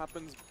tower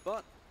happens,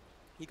 but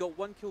he got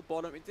one kill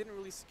bottom. It didn't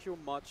really secure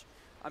much.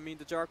 I mean,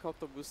 the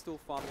Gyrocopter was still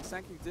farming.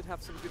 Sanking did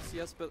have some good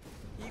CS, but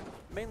he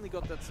mainly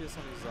got that CS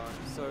on his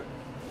own. So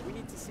we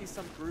need to see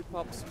some group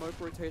up smoke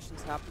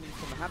rotations happening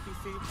from a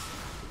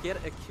HappyFeet, get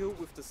a kill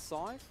with the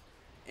Scythe,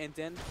 and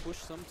then push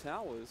some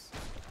towers.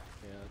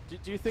 Yeah.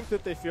 Do you think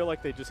that they feel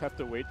like they just have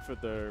to wait for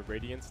the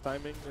Radiance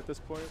timing at this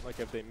point? Like,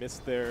 have they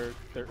missed their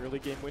early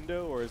game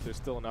window, or is there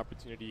still an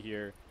opportunity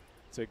here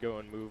to go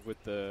and move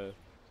with the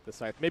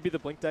Scythe? Maybe the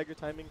Blink Dagger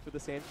timing for the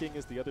Sand King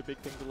is the other big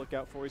thing to look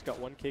out for. He's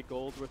got 1k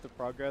gold worth of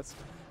progress.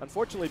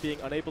 Unfortunately, being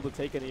unable to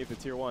take any of the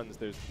tier 1s,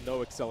 there's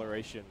no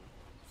acceleration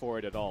for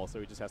it at all, so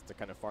he just has to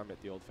kind of farm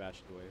it the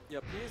old-fashioned way.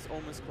 Yep, he is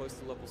almost close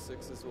to level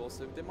 6 as well,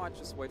 so they might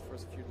just wait for a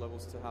few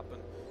levels to happen.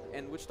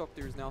 And Witch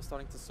Doctor is now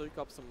starting to soak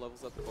up some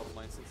levels at the bottom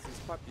lane since he's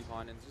quite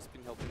behind and just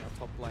been helping our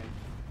top lane.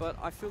 But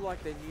I feel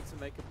like they need to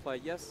make a play.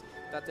 Yes,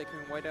 that they can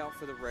wait out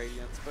for the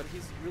Radiance, but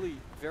he's really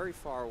very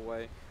far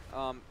away.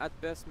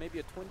 At best, maybe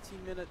a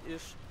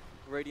 20-minute-ish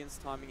Radiance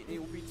timing. It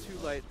will be too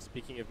late.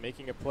 Speaking of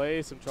making a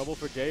play, some trouble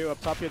for Jayo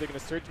up top here. They're going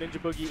to surge Ninja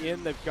Boogie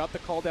in. They've got the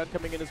call down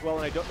coming in as well,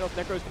 and I don't know if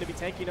Necro's going to be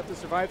tanky enough to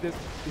survive this.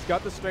 He's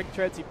got the Strength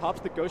Treads. He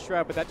pops the Ghost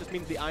Shroud, but that just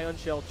means the Ion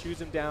Shell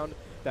chews him down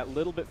that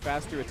little bit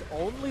faster. It's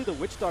only the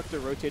Witch Doctor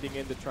rotating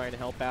in to try and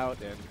help out,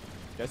 and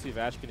Jesse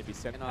Vash going to be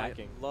sent And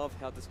packing. I love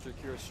how this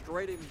Jakiro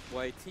straight in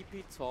way,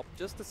 TP top,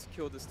 just to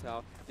secure this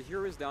tower. The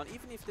hero is down,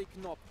 even if they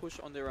cannot push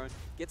on their own,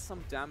 get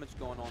some damage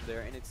going on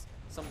there, and it's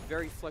some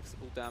very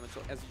flexible damage,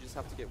 as you just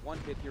have to get one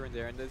hit here and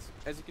there. And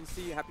as you can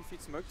see,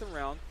 HappyFeet smoked them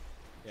around,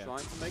 trying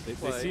to make the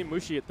play. They see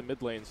Mushi at the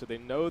mid lane, so they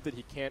know that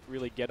he can't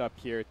really get up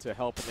here to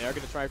help, and they are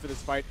going to try for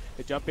this fight.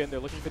 They jump in,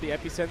 they're looking for the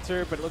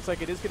epicenter, but it looks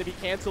like it is going to be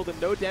cancelled,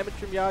 and no damage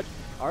from Yaj.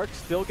 Arc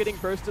still getting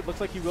bursted, looks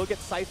like he will get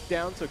scythed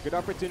down, so good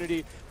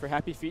opportunity for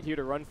HappyFeet here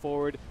to run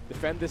forward,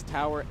 defend this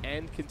tower,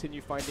 and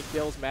continue finding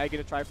kills. Mag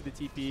going to try for the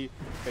TP,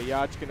 but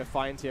Yaj going to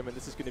find him, and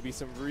this is going to be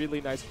some really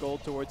nice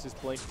gold towards his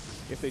blink.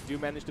 If they do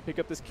manage to pick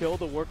up this kill,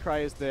 the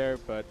Warcry is there,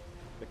 but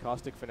the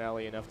Caustic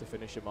Finale enough to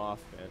finish him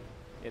off. And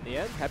in the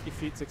end,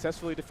 HappyFeet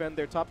successfully defend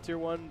their top tier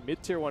 1.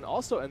 Mid tier 1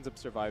 also ends up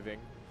surviving.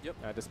 Yep.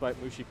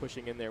 Despite Mushi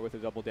pushing in there with a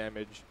double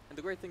damage. And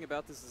the great thing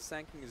about this is the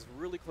Sand King is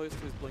really close to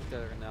his blink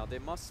there now. They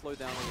must slow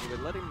down a little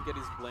bit, let him get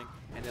his blink,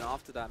 and then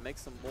after that make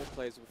some more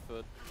plays with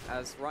it.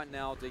 As right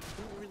now, they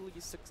couldn't really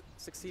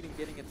succeed in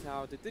getting a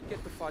tower. They did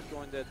get the fight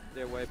going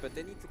their way, but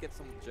they need to get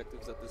some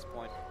objectives at this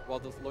point, while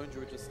the Lone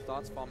Druid just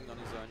starts farming on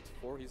his own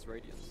for his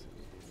Radiance.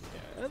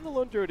 Yeah, and the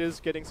Lone Druid is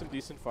getting some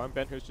decent farm.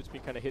 Ben-Hur's just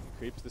been kind of hitting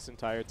creeps this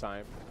entire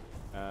time.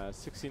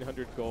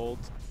 1,600 gold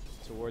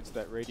towards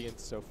that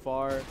Radiance so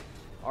far.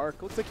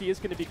 Arc looks like he is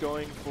going to be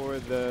going for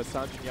the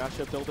Sanj and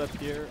Yasha build-up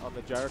here on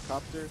the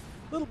Gyrocopter.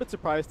 A little bit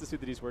surprised to see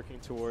that he's working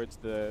towards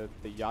the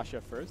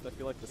Yasha first. I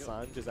feel like the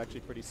Sanj is actually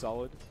pretty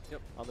solid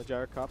on the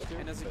Gyrocopter.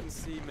 And as you can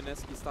see,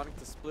 Mineski starting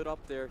to split up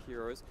their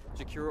heroes.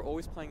 Jakiro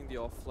always playing in the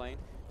off lane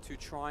to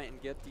try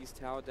and get these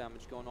tower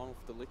damage going on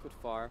with the Liquid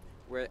Fire,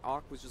 where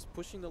Arc was just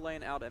pushing the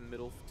lane out and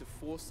middle to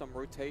force some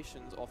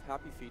rotations of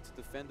HappyFeet to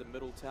defend the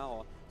middle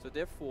tower. So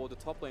therefore, the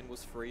top lane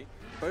was free.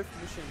 Both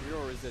Mushi and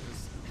Ryo is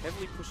just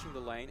heavily pushing the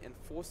lane and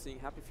forcing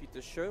HappyFeet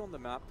to show on the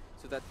map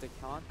so that they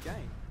can't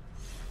gain.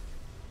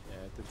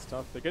 Yeah, it's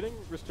tough. They're getting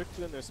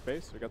restricted in their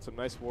space. We got some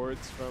nice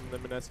wards from the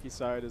Mineski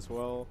side as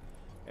well.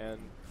 And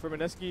for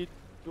Mineski,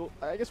 well,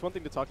 I guess one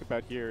thing to talk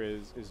about here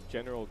is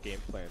general game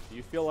plan. Do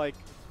you feel like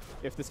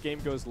if this game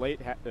goes late,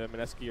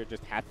 Mineski are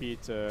just happy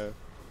to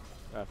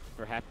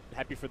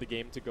happy for the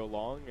game to go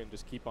long and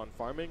just keep on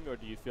farming, or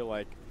do you feel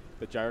like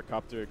the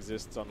Gyrocopter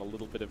exists on a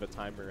little bit of a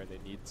timer and they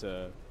need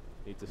to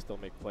still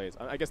make plays?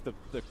 I guess the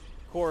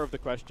core of the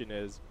question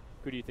is,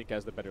 who do you think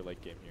has the better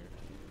late game here?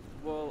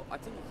 Well, I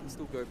think it can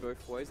still go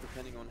both ways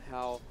depending on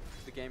how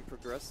the game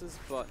progresses,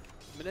 but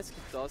Mineski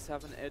does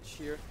have an edge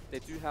here. They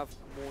do have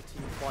more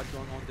team fight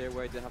going on their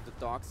way. They have the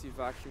Darkseer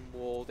Vacuum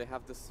Wall. They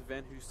have the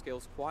Sven who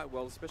scales quite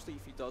well, especially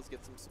if he does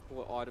get some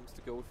support items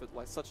to go with it,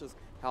 like such as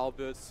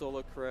Halberd,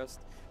 Solar Crest.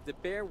 The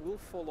Bear will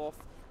fall off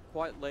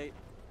quite late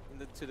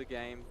into the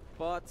game,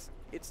 but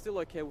it's still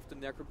okay with the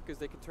Necro because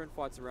they can turn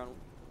fights around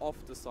off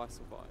the Scythe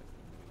Survive.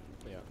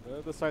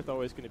 Yeah, the Scythe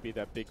always going to be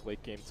that big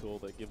late game tool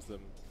that gives them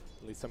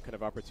at least some kind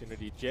of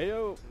opportunity.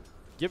 Jo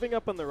giving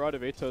up on the Rod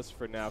of Atos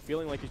for now,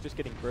 feeling like he's just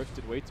getting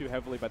bursted way too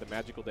heavily by the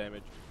magical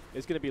damage.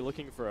 Is going to be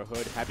looking for a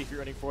hood. HappyFeet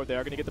running forward. They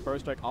are going to get the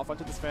burst strike off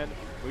onto the Sven.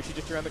 Mushi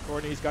just around the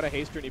corner. He's got a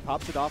haster and he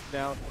pops it off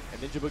now.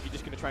 And Ninja Boogie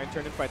just going to try and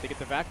turn and fight. They get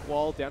the Vac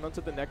wall down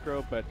onto the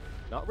Necro, but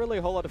not really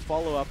a whole lot of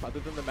follow-up other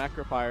than the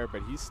Macro Pyre,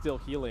 but he's still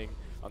healing.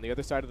 On the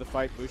other side of the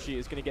fight, Mushi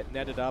is going to get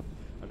netted up.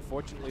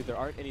 Unfortunately, there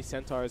aren't any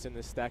Centaurs in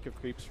this stack of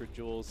creeps for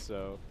Jules,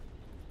 so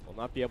will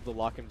not be able to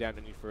lock him down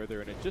any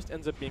further, and it just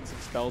ends up being some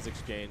spells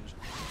exchanged.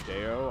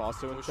 Jo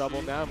also in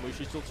trouble now.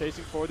 Mushi still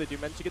chasing forward. They do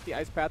manage to get the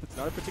Ice Path. It's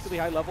not a particularly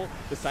high level.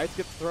 The Scythe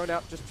gets thrown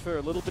out just for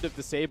a little bit of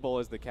disable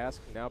as the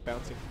cask now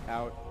bouncing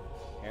out.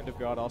 Hand of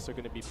God also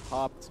going to be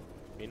popped.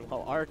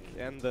 Meanwhile, Arc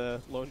and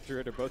the Lone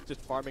Druid are both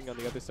just farming on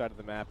the other side of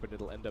the map, but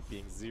it'll end up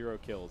being 0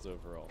 kills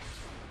overall.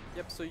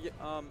 Yep, so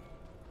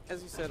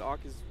as you said,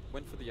 Arc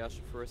went for the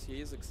Yasha first. He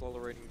is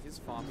accelerating his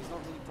farm. He's not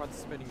really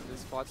participating in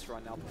these fights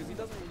right now because he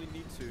doesn't really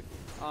need to.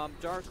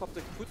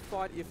 Gyrocopter could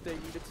fight if they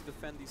needed to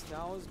defend these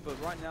towers,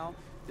 but right now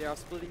they are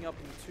splitting up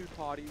in 2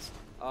 parties.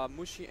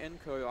 Mushi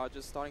and Co are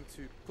just starting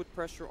to put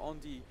pressure on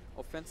the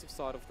offensive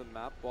side of the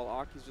map, while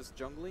Arc is just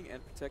jungling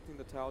and protecting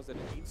the towers that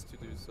it needs to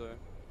do so.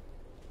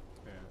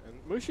 Yeah,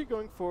 and Mushi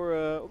going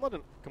for not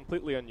a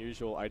completely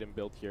unusual item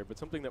build here, but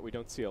something that we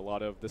don't see a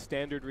lot of. The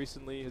standard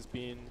recently has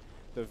been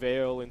the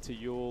Veil into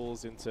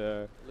Yules,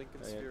 into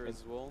Lincoln Sphere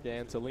as well.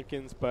 Yeah, into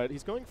Lincoln's, but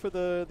he's going for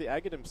the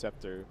Aghanim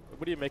Scepter.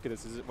 What do you make of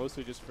this? Is it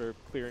mostly just for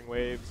clearing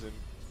waves and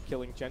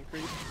killing Chen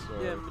creeps?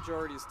 Or? Yeah,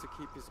 majority is to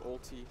keep his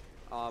ulti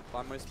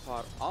by most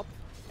part up,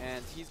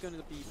 and he's going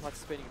to be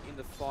participating in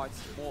the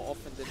fights more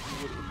often than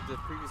he would in the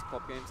previous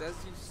COP games. As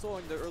you saw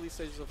in the early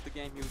stages of the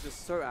game, he was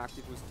just so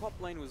active. He was top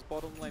lane, he was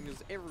bottom lane, he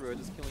was everywhere,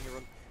 just killing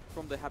everyone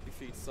from the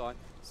HappyFeet side.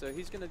 So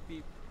he's going to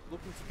be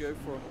looking to go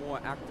for a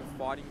more active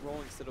fighting role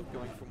instead of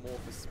going for more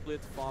of a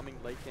split farming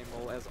late game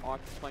role, as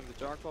Arc is playing the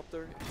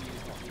Gyrocopter. He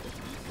is not needed to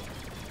do so.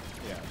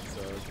 Yeah,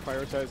 so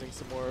prioritizing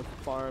some more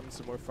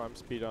farm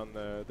speed on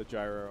the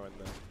Gyro, and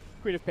the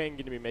Queen of Pain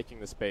going to be making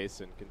the space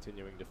and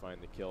continuing to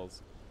find the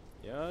kills.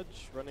 Yaj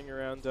running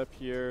around up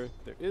here.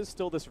 There is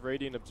still this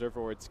Radiant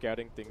Observer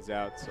scouting things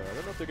out, so I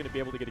don't know if they're going to be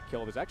able to get a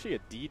kill. There's actually a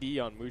DD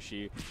on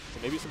Mushi, so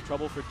maybe some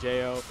trouble for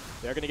Jo.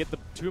 They're going to get the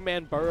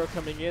two-man burrow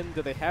coming in.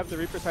 Do they have the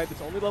Reaper sight?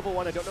 It's only level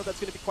 1. I don't know if that's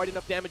going to be quite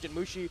enough damage, and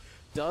Mushi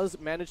does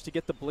manage to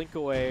get the blink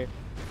away.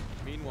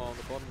 Meanwhile, on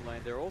the bottom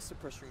lane, they're also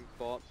pressuring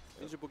bot.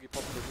 Ninja Boogie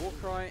popping the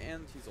Warcry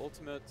and his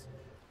ultimate,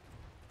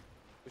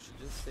 which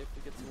just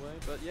safely gets away.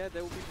 But yeah,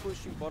 they will be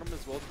pushing bottom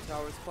as well. The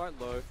tower is quite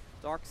low.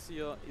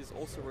 Darkseer is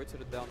also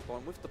rotated down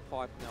bottom with the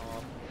pipe now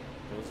up.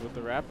 Goes with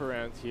the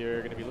wraparound here.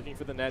 Going to be looking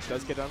for the net.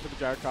 Does get onto the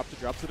Gyrocopter.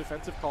 Drops the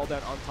defensive call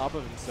down on top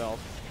of himself.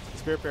 The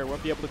Spirit Bear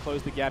won't be able to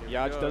close the gap.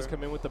 Yaj does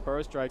come in with the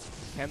Burrow Strike.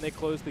 Can they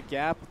close the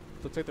gap?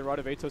 Looks like the Rod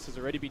of Atos has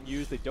already been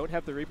used. They don't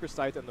have the Reaper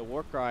Sight and the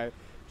Warcry.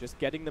 Just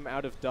getting them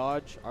out of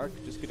dodge. Arc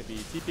just going to be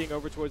TPing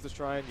over towards the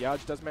Shrine.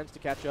 Yaj does manage to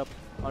catch up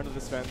onto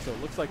the Sven, so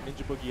it looks like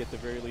Ninja Boogie at the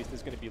very least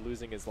is going to be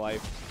losing his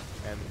life.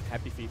 And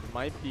HappyFeet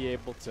might be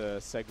able to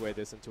segue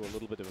this into a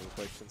little bit of a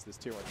push since this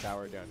tier 1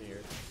 tower down here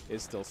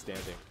is still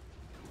standing.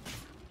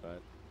 But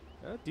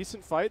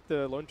decent fight.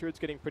 The Lone Druid's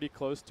getting pretty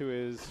close to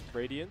his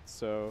Radiant,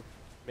 so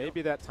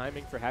maybe that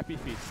timing for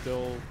HappyFeet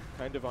still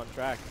kind of on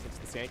track since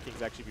the Sand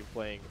King's actually been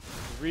playing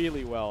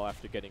really well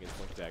after getting his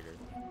Blink Dagger.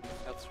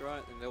 That's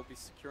right, and they'll be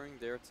securing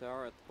their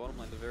tower at the bottom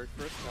lane, the very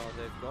first tower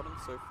they've gotten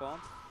so far.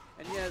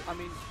 And yeah, I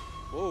mean,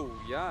 whoa,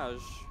 Yaj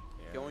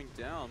going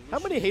down. How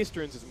many haste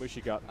runes has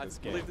Mushi got in this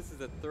game? I believe this is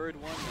the third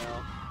one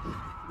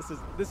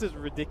now. This is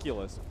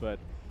ridiculous, but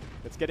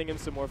it's getting him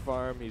some more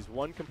farm. He's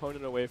one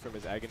component away from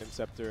his Aghanim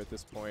Scepter at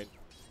this point.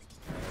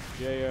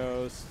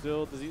 Jo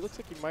still, does he looks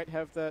like he might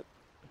have that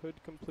hood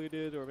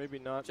completed, or maybe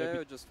not.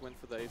 Jo just went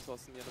for the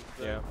Atos in the end of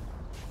the day. Yeah.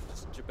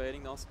 Just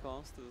debating us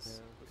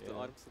casters with the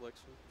item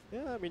selection.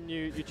 Yeah, I mean,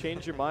 you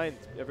change your mind.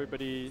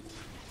 Everybody,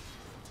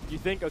 you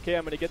think, okay,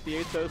 I'm going to get the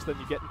Atos, then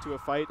you get into a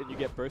fight and you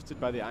get bursted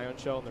by the Ion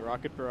Shell and the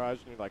Rocket Barrage,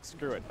 and you're like,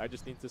 screw it, I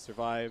just need to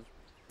survive.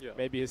 Yeah.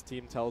 Maybe his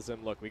team tells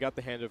him, look, we got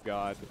the Hand of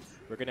God.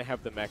 We're going to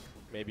have the mech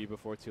maybe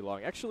before too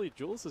long. Actually,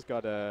 Jules has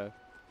got a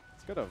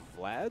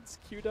Vlad's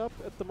queued up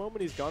at the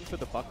moment. He's gone for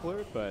the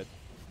Buckler, but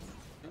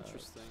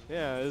interesting.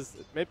 Yeah,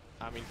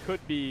 I mean,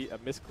 could be a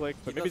misclick,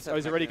 but maybe he's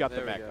already got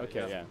the mech.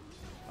 Okay, yeah.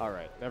 All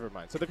right, never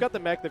mind. So they've got the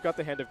mech, they've got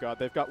the Hand of God,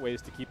 they've got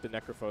ways to keep the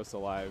Necrophos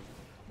alive,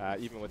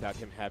 even without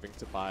him having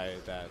to buy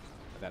that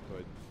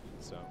hood.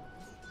 So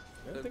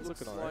yeah, it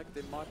looks like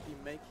they might be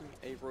making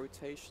a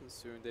rotation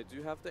soon. They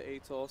do have the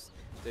Atos,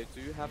 they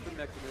do have the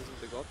mechanism,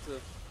 they got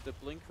the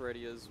blink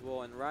ready as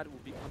well, and Rad will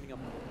be coming up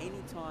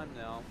any time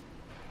now.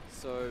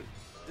 So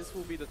this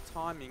will be the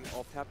timing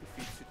of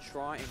HappyFeet to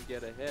try and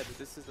get ahead.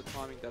 This is the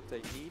timing that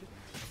they need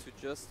to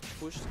just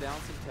push down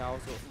some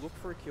towers or look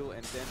for a kill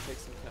and then take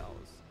some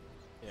towers.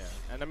 Yeah,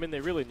 and I mean,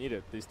 they really need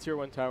it. These tier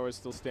 1 towers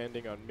still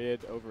standing on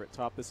mid, over at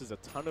top. This is a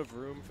ton of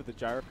room for the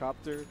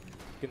Gyrocopter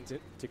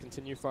to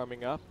continue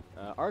farming up.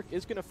 Arc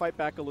is going to fight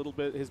back a little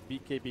bit. His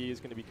BKB is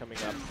going to be coming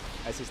up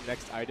as his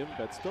next item,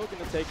 but still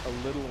going to take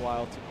a little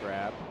while to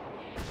grab.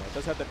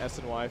 Does have that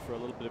SNY for a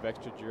little bit of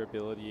extra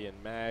durability, and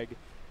Mag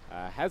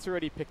has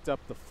already picked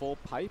up the full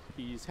pipe.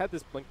 He's had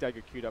this Blink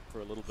Dagger queued up for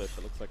a little bit,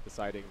 but looks like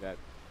deciding that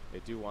they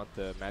do want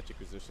the magic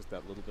resistance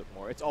that little bit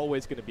more. It's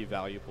always going to be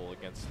valuable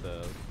against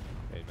the,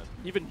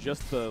 even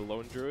just the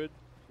Lone Druid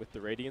with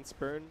the Radiant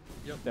Spurn.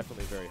 Yep.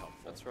 Definitely very helpful.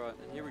 That's right.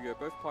 And here we go.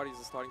 Both parties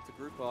are starting to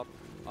group up.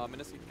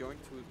 Mineski going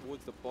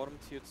towards the bottom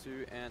tier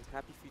 2, and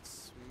HappyFeet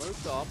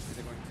smoked up.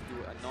 They're going to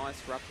do a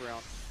nice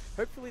wraparound.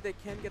 Hopefully they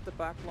can get the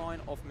back line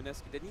of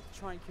Mineski. They need to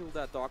try and kill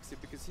that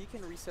Darkseer because he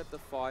can reset the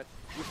fight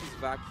with his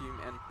vacuum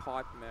and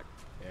pipe mech.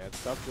 Yeah,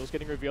 it's tough. Jules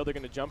getting revealed. They're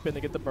going to jump in.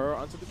 They get the burrow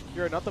onto the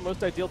Cure. Not the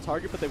most ideal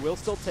target, but they will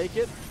still take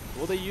it.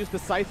 Will they use the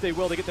Scythe? They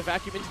will. They get the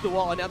vacuum into the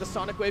wall, and now the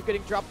Sonic Wave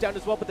getting dropped down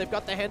as well, but they've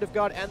got the Hand of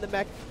God and the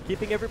mech,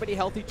 keeping everybody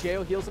healthy.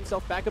 Jo heals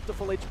himself back up to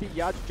full HP.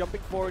 Yaj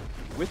jumping forward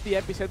with the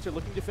Epicenter,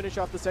 looking to finish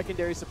off the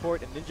secondary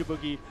support, and Ninja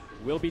Boogie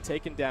will be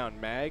taken down.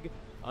 Mag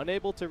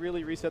unable to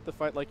really reset the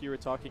fight like you were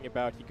talking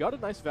about. He got a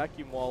nice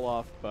vacuum wall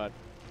off, but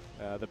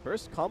the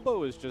burst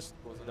combo is just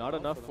not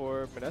enough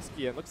for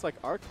Mineski. And looks like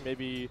Arc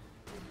maybe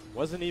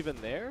wasn't even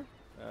there.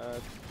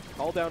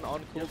 Call down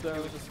on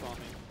cooldown.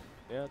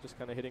 Yeah, just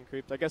kind of hitting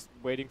creeps. I guess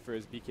waiting for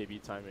his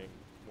BKB timing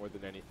more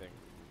than anything.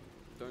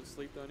 Don't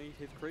sleep, don't eat,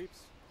 hit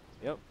creeps.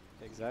 Yep,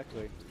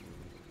 exactly.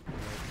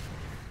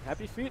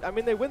 HappyFeet, I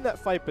mean, they win that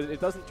fight, but it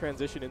doesn't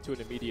transition into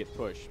an immediate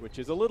push, which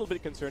is a little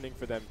bit concerning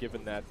for them,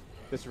 given that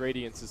this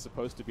Radiance is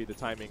supposed to be the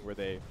timing where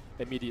they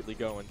immediately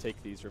go and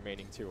take these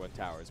remaining tier 1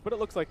 towers. But it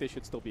looks like they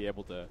should still be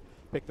able to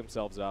pick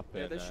themselves up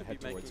and they should head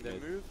be towards making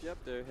mid. their move. Yep,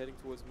 they're heading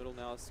towards middle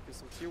now. Because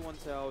some tier 1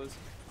 towers.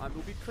 It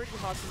will be pretty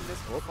hard to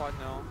miss the fight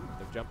now.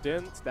 They've jumped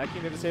in,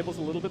 stacking their disables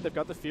a little bit. They've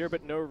got the fear,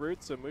 but no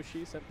root, so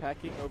Mushi sent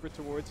packing over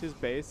towards his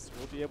base.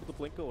 Will be able to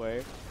blink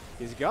away.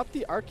 He's got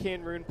the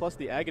Arcane Rune plus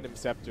the Aghanim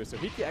Scepter, so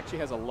he actually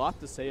has a lot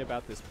to say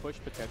about this push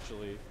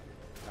potentially.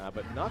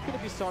 But not going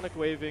to be Sonic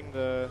waving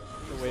the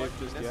wave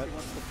just yet. Mineski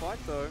wants to fight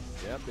though.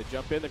 Yeah, they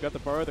jump in, they've got the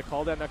burrow, the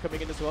call down now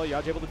coming in as well.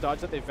 Yaj able to dodge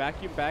that, they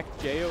vacuum back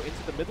Jo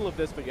into the middle of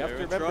this, but you have to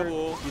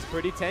remember, he's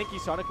pretty tanky.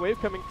 Sonic Wave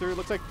coming through,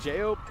 looks like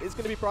Jo is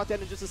going to be brought down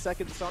in just a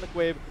second. Sonic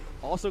Wave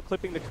also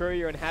clipping the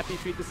Courier and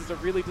HappyFeet. This is a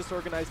really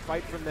disorganized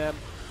fight from them.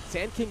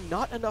 Sand King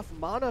not enough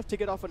mana to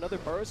get off another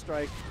burrow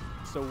strike,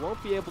 so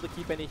won't be able to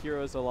keep any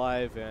heroes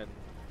alive, and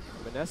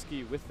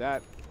Mineski with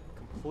that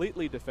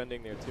completely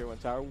defending their tier 1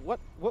 tower. What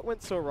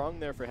went so wrong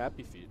there for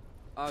HappyFeet?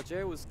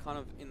 Jo was kind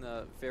of in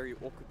a very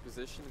awkward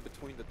position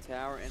between the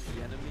tower and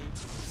the enemy.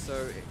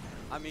 So,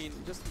 I mean,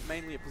 just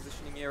mainly a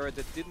positioning error.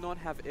 They did not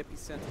have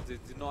Epicenter, they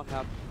did not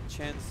have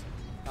Chen's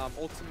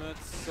ultimate,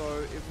 so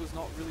it was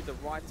not really the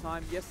right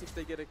time. Yes, if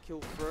they get a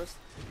kill first,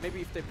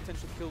 maybe if they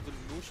potentially killed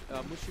the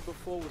Mushi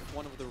before with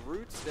one of the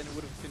roots, then it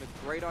would have been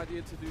a great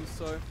idea to do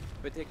so.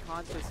 But they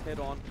can't just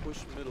head on, push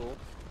middle,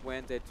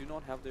 when they do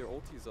not have their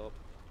ultis up.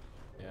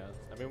 Yeah,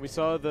 I mean, we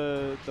saw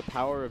the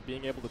power of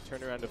being able to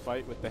turn around a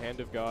fight with the Hand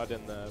of God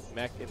and the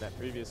mech in that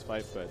previous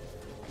fight, but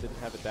didn't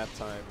have it that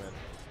time,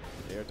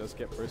 and Air does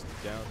get bursted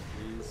down.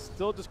 He's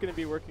still just going to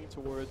be working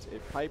towards a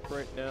pipe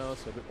right now,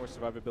 so a bit more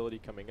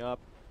survivability coming up.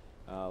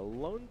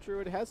 Lone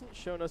Druid hasn't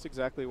shown us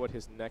exactly what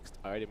his next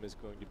item is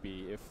going to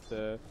be. If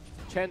the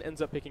Chen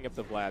ends up picking up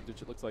the Vlad,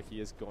 which it looks like he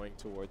is going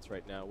towards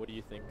right now, what do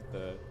you think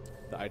the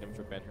item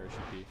for Ben-Hur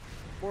should be?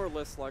 More or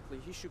less likely,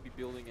 he should be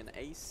building an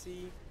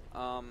AC.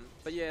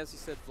 But yeah, as you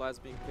said, Vlad's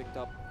being picked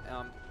up.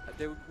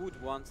 They would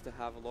want to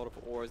have a lot of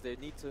auras. They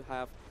need to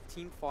have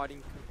team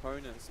fighting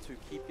components to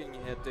keep getting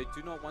ahead. They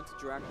do not want to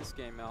drag this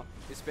game out,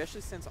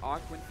 especially since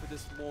Arc went for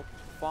this more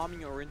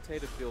farming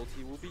orientated build.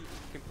 He will be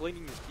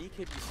completing his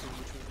BKB soon,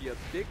 which will be a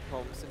big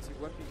problem since he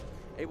won't be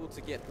able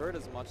to get hurt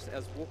as much,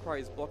 as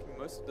Warcry is blocking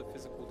most of the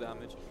physical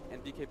damage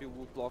and BKB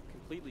will block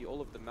completely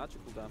all of the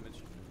magical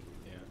damage.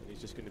 He's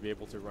just going to be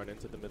able to run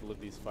into the middle of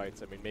these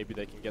fights. I mean, maybe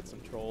they can get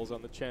some trolls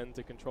on the Chen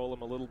to control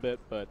him a little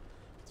bit, but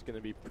it's going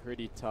to be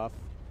pretty tough.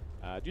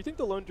 Do you think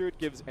the Lone Druid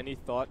gives any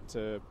thought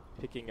to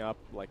picking up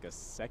like a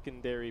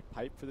secondary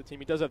pipe for the team?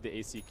 He does have the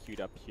AC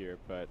queued up here,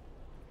 but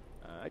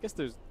I guess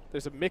there's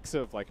a mix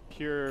of like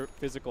pure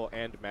physical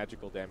and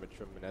magical damage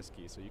from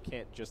Mineski, so you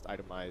can't just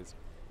itemize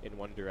in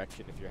one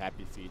direction if you're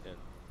HappyFeet and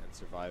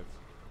survive.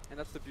 And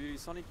that's the beauty.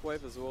 Sonic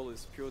Wave as well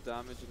is pure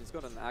damage, and he's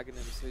got an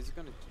Aghanim, so he's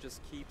going to just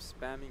keep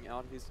spamming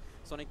out his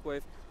Sonic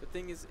Wave. The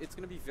thing is, it's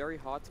going to be very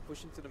hard to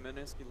push into the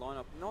Mineski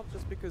lineup, not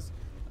just because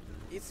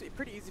it's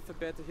pretty easy for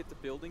Bear to hit the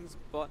buildings,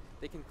 but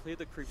they can clear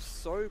the creeps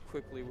so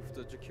quickly with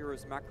the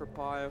Jakiro's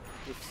Macropire,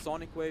 with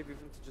Sonic Wave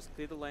even to just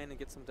clear the lane and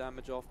get some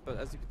damage off. But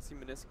as you can see,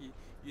 Mineski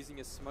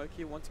using a smoke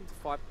here, wanting to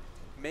fight,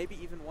 maybe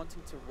even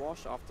wanting to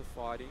Rosh after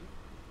fighting.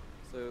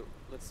 So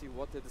let's see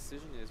what their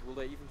decision is. Will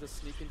they even just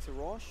sneak into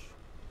Rosh?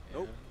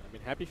 Nope. I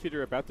mean, HappyFeet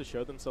are about to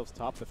show themselves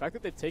top. The fact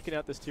that they've taken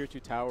out this tier 2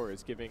 tower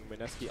is giving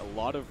Mineski a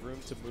lot of room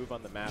to move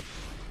on the map,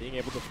 being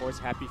able to force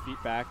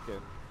HappyFeet back, and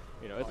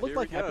you know, it looked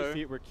like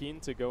HappyFeet were keen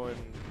to go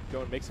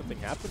and make something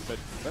happen, but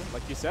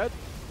like you said,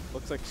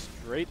 looks like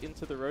straight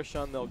into the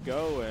Roshan they'll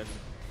go, and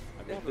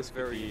I mean, this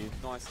very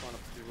nice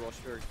lineup to do Rosh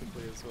very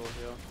quickly as well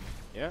here.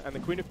 Yeah, and the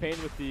Queen of Pain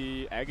with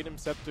the Aghanim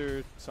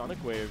Scepter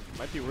Sonic Wave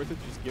might be worth it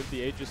to just give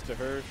the Aegis to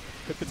her.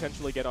 Could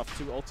potentially get off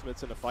 2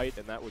 ultimates in a fight,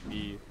 and that would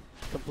be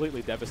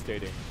completely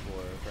devastating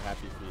for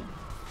HappyFeet.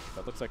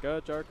 But looks like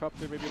a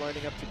Gyrocopter maybe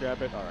lining up to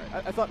grab it. All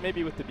right, I thought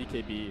maybe with the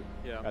BKB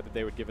that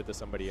they would give it to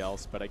somebody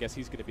else, but I guess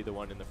he's going to be the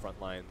one in the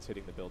front lines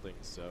hitting the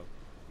buildings, so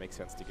makes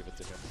sense to give it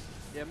to him.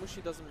 Yeah,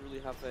 Mushi doesn't really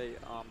have a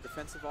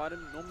defensive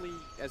item. Normally,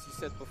 as you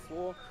said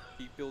before,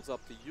 he builds up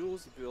the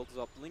Yules, he builds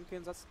up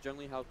Lincolns. That's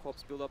generally how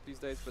Corps build up these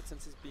days, but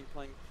since he's been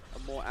playing a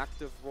more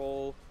active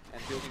role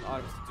and building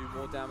items to do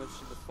more damage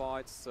in the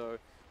fights, so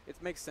it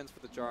makes sense for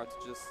the Gyro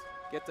to just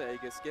get the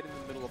Aegis, get in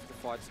the middle of the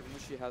fight, so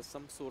Mushi has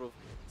some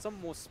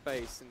more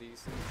space in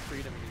these,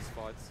 freedom in these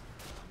fights.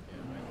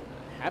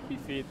 Yeah,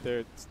 HappyFeet,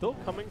 they're still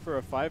coming for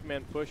a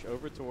 5-man push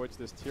over towards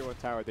this tier 1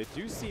 tower. They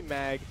do see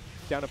Mag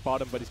down at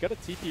bottom, but he's got a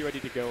TP ready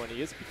to go, and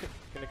he is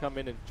going to come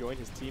in and join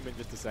his team in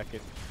just a second.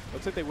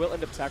 Looks like they will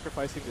end up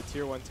sacrificing the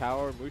tier 1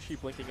 tower.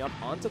 Mushi blinking up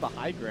onto the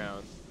high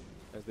ground,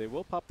 as they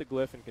will pop the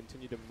glyph and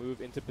continue to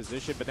move into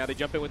position. But now they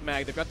jump in with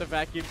Mag. They've got the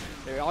vacuum.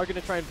 They are going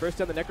to try and burst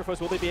down the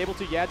Necrophos. Will they be able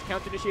to? Yad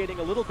counter-initiating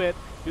a little bit.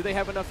 Do they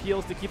have enough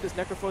heals to keep this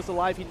Necrophos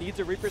alive? He needs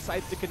a Reaper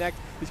Scythe to connect.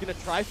 He's going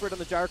to try for it on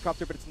the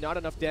Gyrocopter, but it's not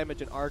enough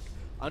damage. And Arc,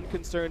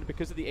 unconcerned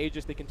because of the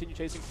Aegis, they continue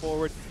chasing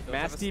forward.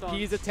 Mass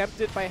TP is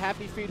attempted by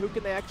HappyFeet. Who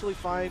can they actually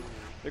find?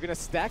 They're going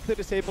to stack the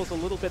disables a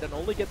little bit and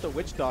only get the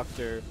Witch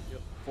Doctor.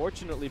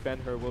 Fortunately,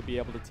 Ben-Hur will be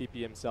able to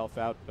TP himself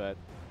out, but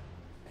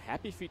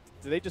HappyFeet,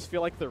 do they just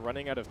feel like they're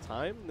running out of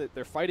time?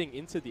 They're fighting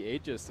into the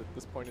Aegis at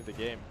this point in the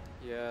game.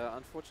 Yeah,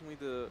 unfortunately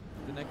the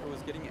Necro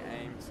is getting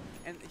aimed,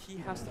 and he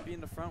has to be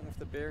in the front with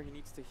the bear. He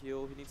needs to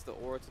heal, he needs the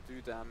aura to do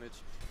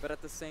damage, but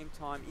at the same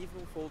time, even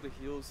with all the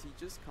heals, he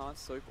just can't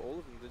soak all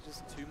of them. There's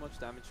just too much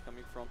damage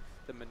coming from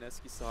the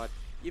Mineski side.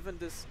 Even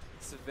this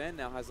Sven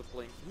now has a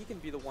blink. He can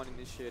be the one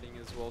initiating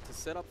as well to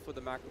set up for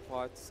the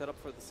Magpie, to set up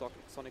for the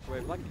Sonic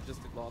Wave like he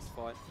just did last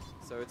fight.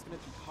 So it's going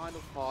to be kind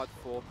of hard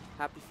for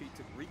HappyFeet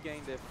to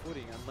regain their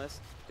footing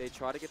unless they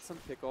try to get some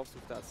pickoffs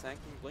with that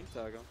Sanking Blink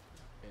Dagger.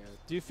 Yeah.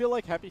 Do you feel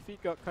like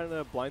HappyFeet got kind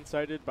of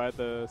blindsided by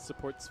the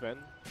support Sven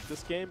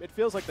this game? It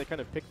feels like they kind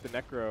of picked the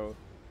Necro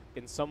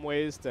in some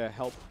ways to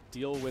help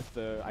deal with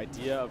the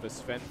idea of a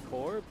Sven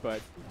core,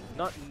 but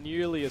not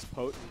nearly as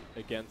potent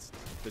against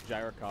the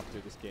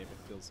Gyrocopter this game,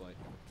 it feels like.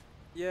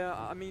 Yeah,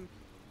 I mean,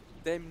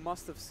 they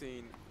must have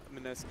seen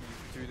Mineski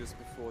do this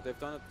before. They've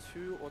done it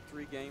 2 or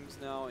 3 games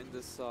now in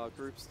this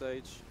group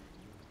stage.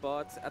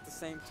 But at the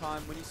same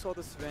time, when you saw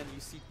the Sven, you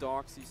see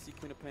Darks, you see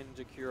Queen of Pain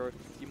and Jakiro,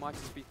 you might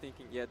just be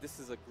thinking, yeah, this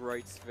is a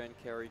great Sven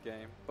carry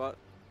game. But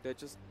they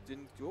just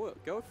didn't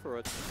go for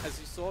it. As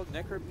you saw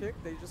Necro pick,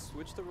 they just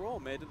switched the role,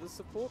 made it a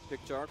support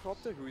pick,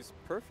 Gyrocopter, who is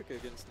perfect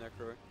against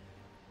Necro.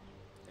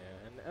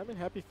 Yeah, and I mean,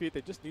 HappyFeet,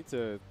 they just need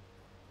to...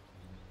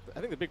 I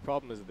think the big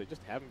problem is that they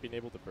just haven't been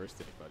able to burst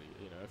anybody.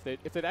 You know,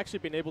 if they'd actually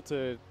been able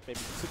to maybe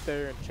sit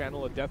there and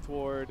channel a Death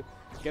Ward,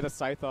 get a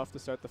Scythe off to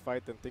start the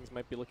fight, then things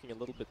might be looking a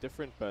little bit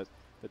different. But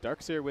the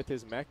Darkseer with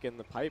his mech and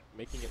the pipe,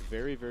 making it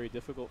very, very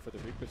difficult for the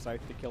Reaper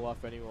Scythe to kill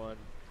off anyone.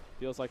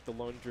 Feels like the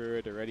Lone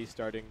Druid already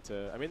starting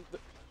to... I mean,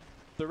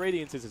 the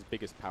Radiance is his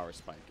biggest power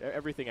spike.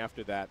 Everything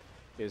after that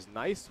is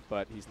nice,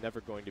 but he's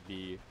never going to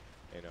be,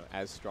 you know,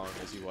 as strong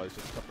as he was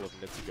just a couple of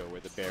minutes ago,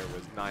 where the Bear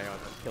was nigh on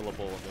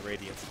unkillable and the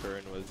Radiance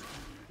burn was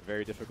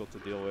very difficult to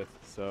deal with.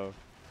 So,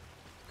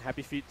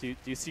 HappyFeet, do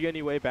you see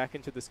any way back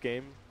into this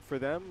game for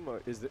them?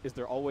 Or is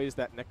there always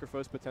that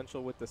Necrophos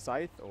potential with the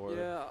Scythe, or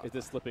is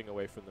this slipping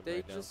away from them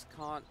right now? They just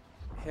can't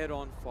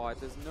head-on fight.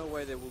 There's no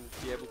way they will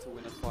be able to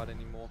win a fight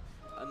anymore,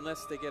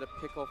 unless they get a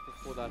pick-off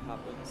before that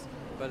happens.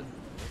 But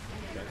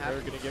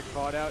they're going to get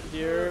caught out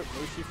here.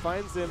 Mushi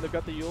finds him. They've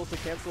got the Yules to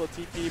cancel a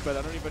TP, but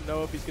I don't even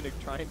know if he's going to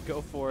try and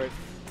go for it.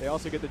 They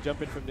also get the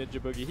jump in from Ninja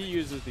Boogie. He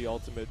uses the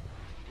ultimate.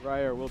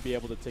 Ryer will be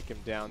able to tick him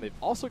down. They've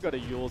also got a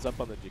Yules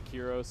up on the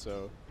Jakiro,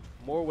 so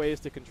more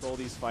ways to control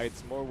these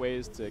fights, more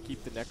ways to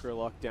keep the Necro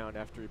locked down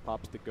after he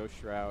pops the Ghost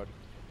Shroud.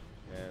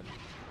 And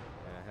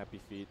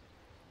HappyFeet,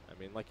 I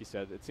mean, like you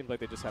said, it seems like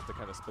they just have to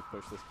kind of split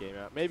push this game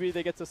out. Maybe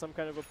they get to some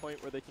kind of a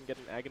point where they can get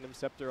an Aghanim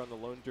Scepter on the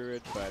Lone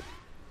Druid, but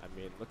I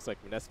mean, looks like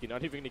Mineski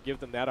not even going to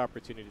give them that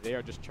opportunity. They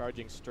are just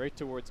charging straight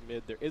towards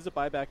mid. There is a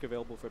buyback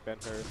available for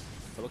Ben-Hur,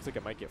 but looks like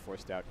it might get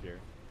forced out here.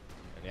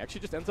 And he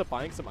actually just ends up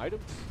buying some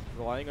items,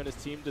 relying on his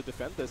team to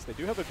defend this. They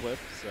do have a glyph,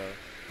 so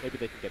maybe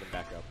they can get him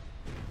back up.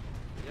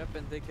 Yep,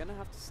 and they're gonna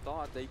have to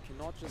start. They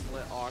cannot just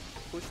let Arc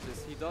push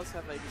this. He does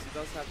have Aegis, he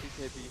does have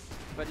BKB,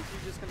 but if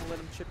you're just gonna let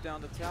him chip down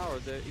the tower,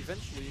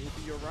 eventually he'll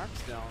be your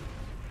racks down.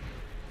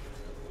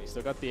 He's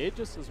still got the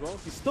Aegis as well.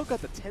 He's still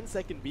got the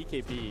 10-second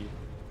BKB,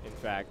 in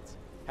fact.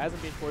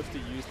 Hasn't been forced to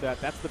use that.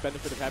 That's the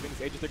benefit of having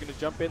this Aegis. They're going to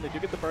jump in. They do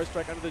get the burst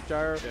strike under the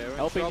gyro,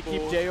 helping to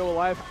keep Jo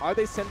alive. Are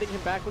they sending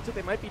him back? Looks like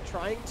they might be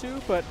trying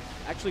to, but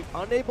actually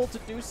unable to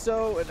do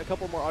so. And a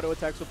couple more auto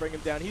attacks will bring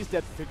him down. He's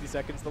dead for 50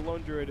 seconds. The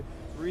Lone Druid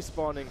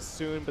respawning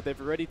soon, but they've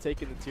already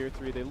taken the tier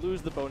 3. They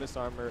lose the bonus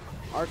armor.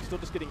 Arc still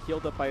just getting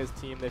healed up by his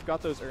team. They've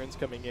got those urns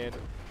coming in,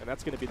 and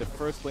that's going to be the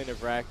first lane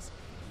of racks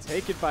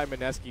taken by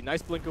Mineski.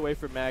 Nice blink away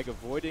from Mag,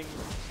 avoiding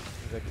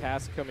the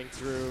cast coming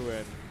through,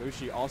 and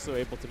Mushi also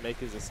able to make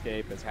his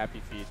escape as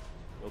HappyFeet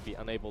will be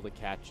unable to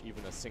catch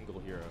even a single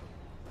hero.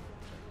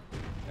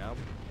 Now,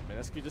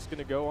 Mineski just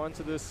going to go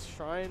onto this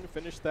shrine,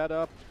 finish that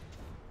up.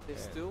 They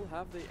still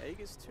have the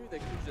Aegis too. They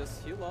could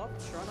just heal up,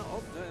 trying to...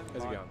 Oh, no,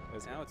 it's gone.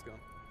 Now it's gone.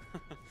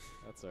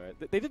 That's all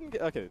right. They didn't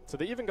get... Okay, so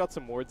they even got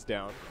some wards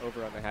down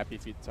over on the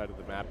HappyFeet side of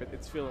the map.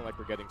 It's feeling like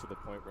we're getting to the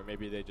point where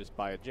maybe they just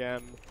buy a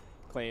gem,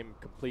 claim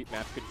complete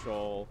map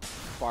control,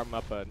 farm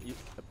up an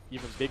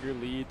even bigger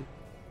lead,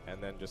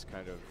 and then just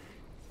kind of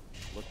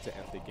look to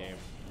end the game.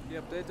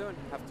 Yep, they don't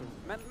have to.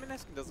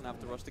 Mineski doesn't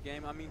have to rush the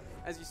game. I mean,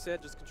 as you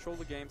said, just control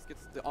the games, get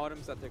the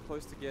items that they're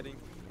close to getting,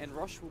 and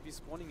Rush will be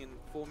spawning in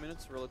 4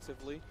 minutes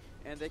relatively,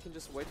 and they can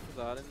just wait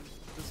for that and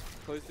just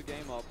close the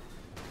game up.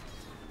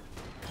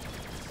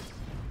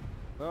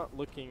 Not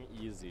looking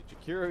easy.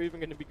 Jakiro even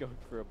going to be going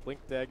for a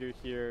Blink Dagger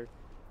here.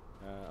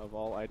 Of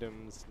all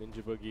items,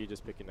 Ninja Boogie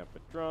just picking up a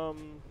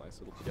drum.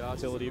 Nice little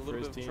utility for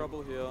his team.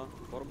 Trouble here.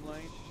 Bottom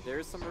lane. There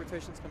is some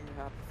rotations coming to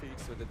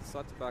HappyFeet, so they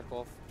decide to back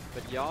off.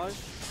 But Yaj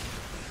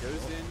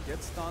goes in,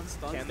 gets stuns.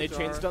 Can they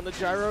chain stun the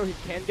gyro? He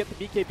can get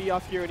the BKB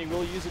off here, and he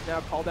will use it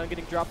now. Call down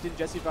getting dropped in.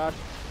 Jesse Vash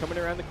coming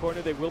around the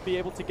corner. They will be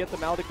able to get the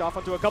Maledict off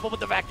onto a couple, but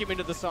the vacuum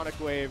into the Sonic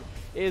Wave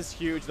is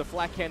huge. The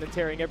Flak Cannon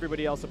tearing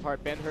everybody else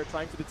apart. Ben-Hur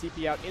trying for the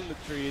TP out in the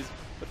trees,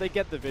 but they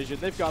get the vision.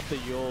 They've got the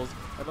Yules.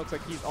 It looks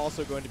like he's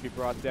also going to be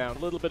brought down. A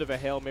little bit of a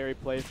Hail Mary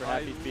play for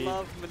HappyFeet. I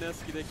love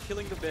Mineski. They're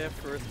killing the bear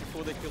first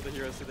before they kill the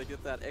hero, so they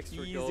get that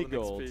extra Easy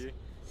gold. XP.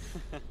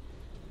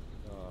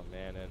 Oh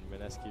man, and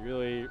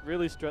Mineski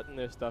really strutting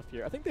their stuff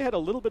here. I think they had a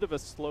little bit of a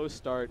slow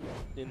start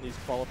in these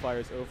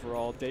qualifiers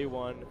overall. Day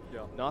one,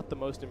 not the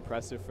most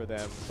impressive for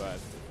them, but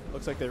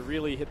looks like they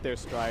really hit their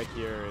stride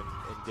here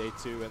in day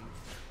two. And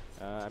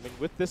I mean,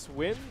 with this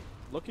win,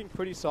 looking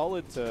pretty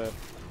solid to, well,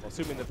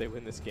 assuming that they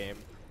win this game,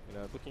 you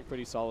know, looking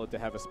pretty solid to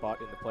have a spot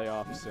in the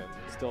playoffs and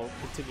still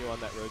continue on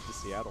that road to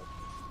Seattle.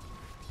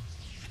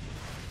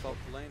 Top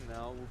lane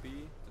now will be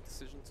the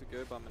decision to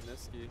go by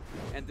Mineski.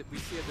 And we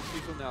see a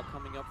defusal now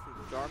coming up from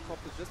the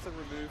Gyrocopter just to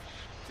remove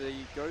the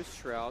Ghost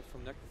Shroud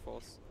from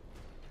Necrophos.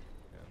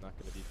 Yeah, not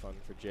going to be fun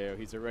for Jao.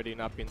 He's already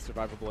not been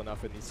survivable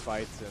enough in these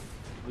fights, and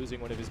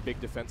losing one of his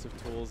big defensive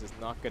tools is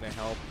not going to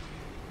help.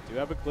 Do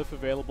have a Glyph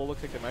available.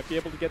 Looks like they might be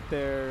able to get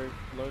their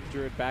Lone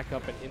Druid back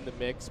up and in the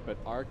mix, but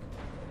Arc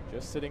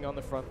just sitting on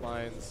the front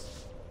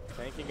lines,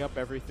 tanking up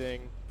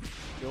everything.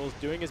 Joel's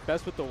doing his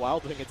best with the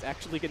Wild Wing. It's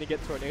actually going to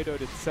get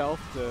tornadoed itself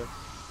to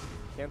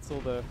cancel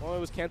the... Well, it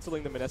was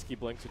canceling the Mineski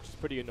Blinks, which is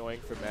pretty annoying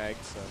for Mag,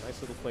 so nice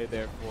little play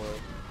there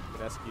for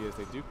Mineski as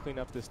they do clean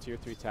up this tier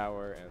 3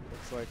 tower, and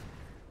looks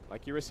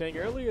like you were saying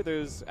earlier,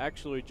 there's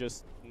actually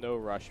just no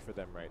rush for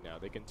them right now.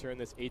 They can turn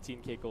this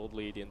 18k gold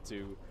lead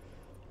into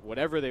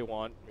whatever they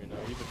want, you know,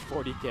 even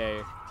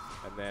 40k,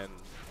 and then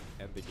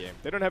end the game.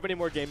 They don't have any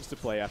more games to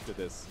play after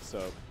this,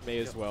 so may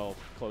as well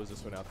close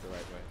this one out the right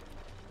way.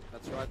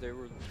 That's right.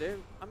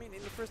 I mean,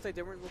 in the first day,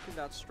 they weren't looking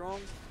that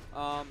strong.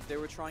 They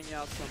were trying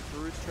out some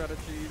Brood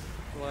strategies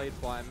played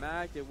by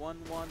Mag. They won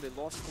one, they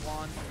lost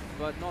one,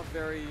 but not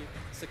very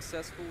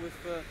successful with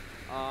it.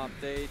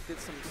 They did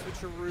some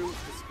switcheroo,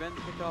 the Sven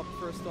pick up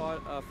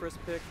first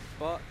pick,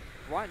 but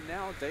right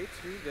now, day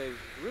two, they're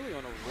really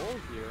on a roll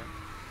here,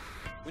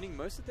 winning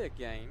most of their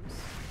games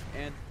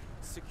and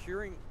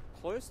securing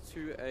close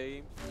to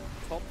a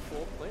top 4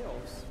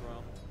 playoffs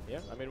round. Yeah,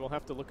 I mean, we'll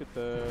have to look at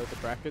the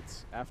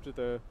brackets after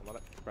the, well,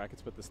 not the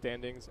brackets, but the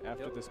standings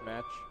after this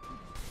match.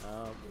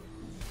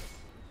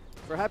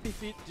 For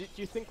HappyFeet, do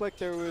you think like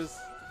there was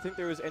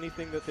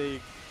anything that they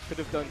could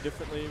have done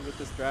differently with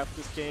this draft,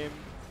 this game?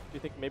 Do you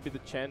think maybe the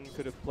Chen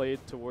could have played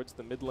towards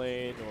the mid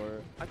lane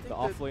or the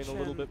off lane a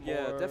little bit more?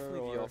 Yeah,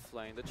 definitely the off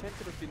lane. The Chen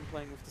could have been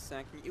playing with the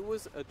Sanking. It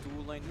was a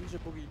dual lane. Ninja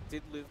Boogie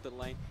did live the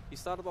lane. He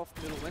started off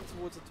the middle, went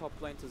towards the top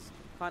lane to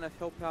kind of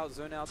help out,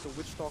 zone out the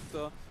Witch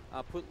Doctor,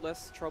 put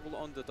less trouble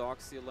on the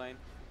Darkseer lane.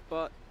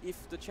 But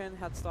if the Chen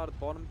had started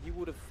bottom, he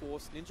would have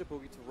forced Ninja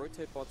Boogie to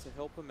rotate bot to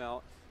help him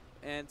out.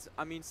 And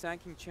I mean,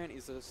 Sanking Chen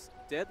is a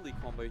deadly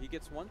combo. He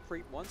gets one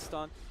creep, one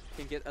stun,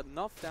 can get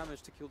enough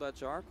damage to kill that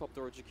Gyrocopter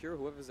or Jakiro,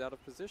 whoever's out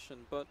of position.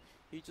 But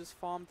he just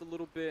farmed a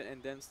little bit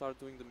and then started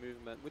doing the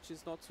movement, which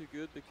is not too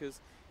good because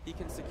he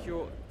can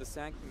secure the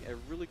Sanking a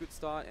really good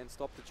start and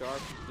stop the Gyro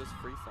from just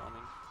free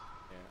farming.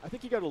 I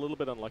think he got a little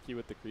bit unlucky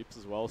with the creeps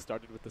as well.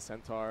 Started with the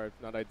Centaur,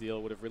 not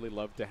ideal. Would have really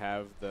loved to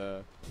have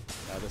the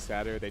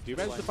Satyr. They do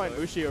manage to find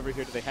Mushi over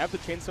here. Do they have the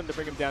Chainstone to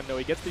bring him down? No,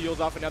 he gets the Yules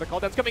off, and now the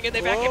cooldown's coming in.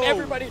 They back him,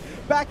 everybody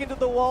back into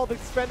the wall. The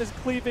Sven is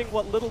cleaving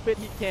what little bit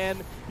he can.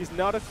 He's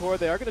not a core.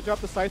 They are going to drop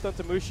the Scythe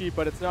onto Mushi,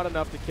 but it's not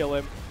enough to kill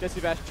him.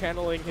 Jesse Bash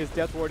channeling his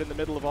Death Ward in the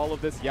middle of all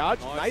of this. Yaj,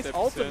 nice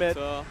ultimate,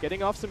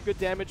 getting off some good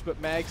damage, but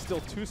Mag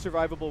still too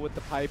survivable with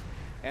the pipe.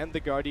 And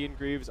the Guardian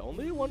Greaves,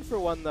 only a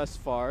 1-for-1 thus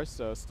far,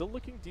 so still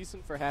looking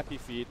decent for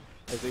HappyFeet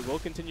as they will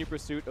continue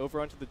pursuit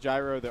over onto the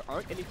Gyro. There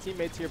aren't any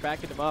teammates here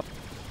backing him up,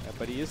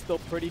 but he is still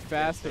pretty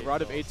fast. The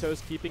Rod of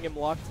Atos keeping him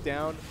locked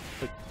down,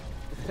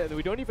 but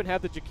we don't even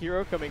have the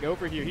Jakiro coming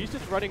over here. He's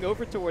just running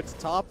over towards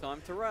top.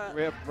 Time to rat.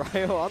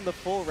 Ryo on the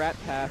full rat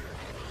path.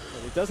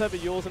 And he does have a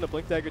Yules and a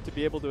Blink Dagger to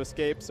be able to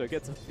escape, so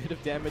gets a bit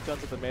of damage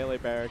onto the melee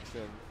barracks,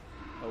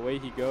 and away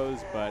he goes,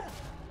 but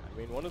I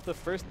mean, one of the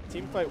first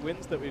teamfight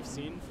wins that we've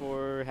seen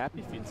for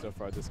HappyFeet so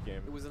far this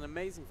game. It was an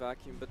amazing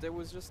vacuum, but there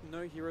was just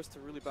no heroes to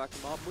really back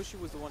him up. Mushi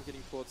was the one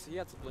getting caught, so he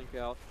had to blink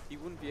out. He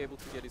wouldn't be able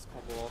to get his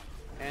combo off.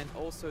 And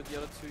also the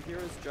other two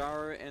heroes,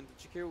 Gyro and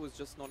Jakiro, was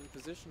just not in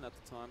position at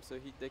the time, so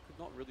they could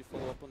not really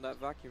follow up on that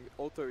vacuum,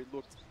 although it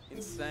looked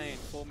insane.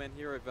 4-man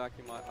hero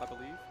vacuum, I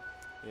believe.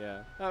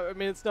 Yeah, I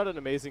mean, it's not an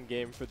amazing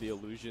game for the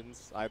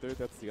illusions either.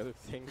 That's the other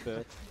thing.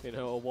 The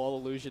a wall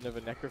illusion of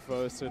a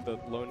Necrophos or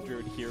the Lone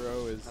Druid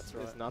hero is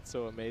not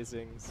so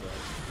amazing. So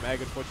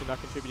Mag, unfortunately,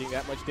 not contributing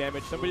that much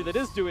damage. Somebody that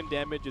is doing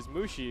damage is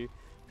Mushi,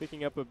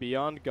 picking up a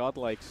beyond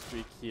godlike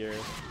streak here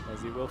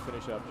as he will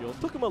finish up Jewel.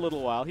 Took him a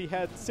little while. He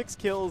had 6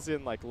 kills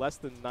in like less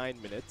than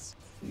 9 minutes,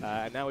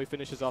 and now he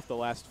finishes off the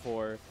last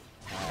 4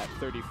 at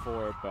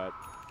 34. But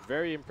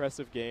very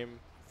impressive game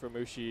for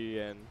Mushi,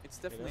 and it's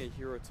definitely a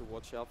hero to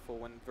watch out for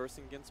when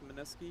versing against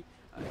Mineski.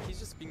 He's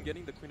just been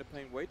getting the Queen of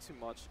Pain way too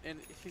much, and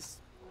his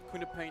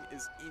Queen of Pain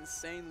is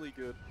insanely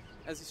good,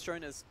 as he's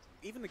shown as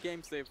even the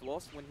games they've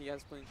lost when he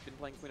has been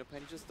playing Queen of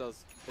Pain, he just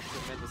does a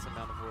tremendous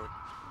amount of work.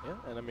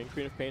 Yeah, and I mean,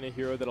 Queen of Pain, a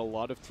hero that a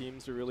lot of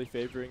teams are really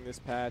favoring this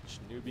patch.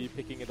 Newbie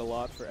picking it a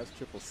lot for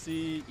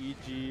SCCC,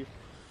 EG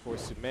for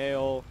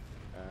Sumail,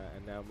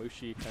 and now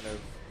Mushi kind of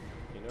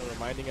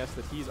reminding us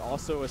that he's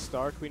also a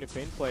star Queen of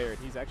Pain player, and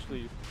he's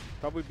actually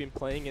probably been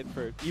playing it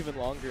for even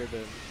longer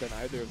than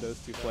either of those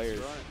two players.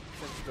 Right.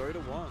 Since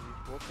Dota 1,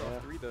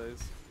 Warcraft 3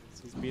 days.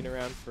 He's been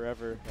around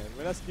forever. And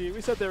Mineski,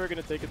 we said they were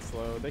going to take it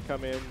slow. They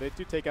come in, they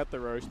do take out the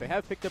Roche. They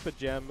have picked up a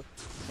gem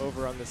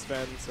over on the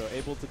Sven, so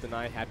able to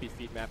deny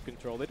HappyFeet map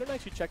control. They don't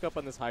actually check up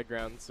on this high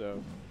ground,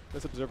 so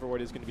this Observer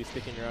Ward is going to be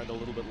sticking around a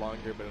little bit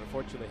longer, but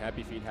unfortunately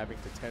HappyFeet having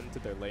to tend to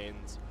their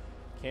lanes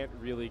can't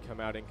really come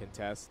out and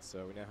contest.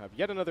 So we now have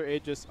yet another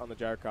Aegis on the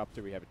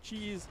Gyrocopter. We have a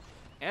Cheese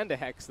and a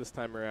Hex this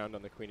time around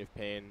on the Queen of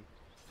Pain.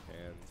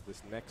 And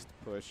this next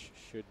push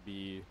should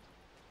be,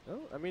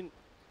 well, I mean,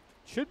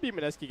 should be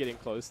Mineski getting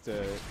close to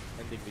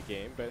ending the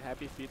game, but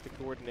HappyFeet, the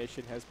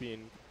coordination has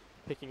been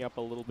picking up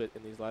a little bit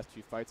in these last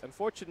few fights.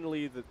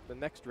 Unfortunately, the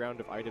next round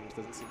of items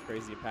doesn't seem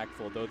crazy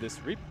impactful, though this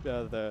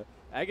the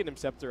Aghanim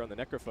Scepter on the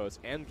Necrophos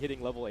and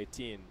hitting level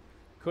 18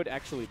 could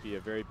actually be a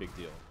very big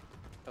deal.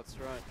 That's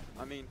right.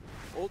 I mean,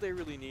 all they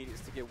really need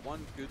is to get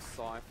one good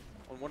scythe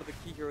on one of the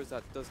key heroes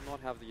that does not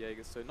have the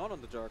Jaeger, so not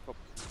on the Gyrocop,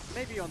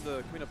 maybe on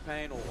the Queen of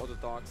Pain or the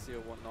Darkseer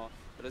or whatnot.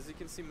 But as you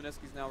can see,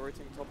 Mineski's now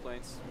rotating top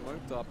lane,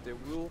 smoked up. They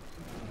will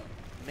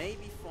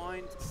maybe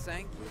find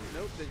Sanky.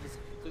 Nope, they just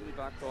completely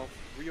backed off.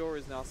 Rior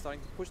is now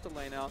starting to push the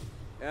lane out.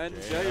 And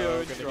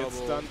Jayo going to get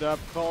stunned up.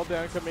 Call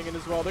down coming in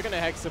as well. They're going to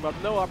hex him up.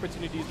 No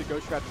opportunities to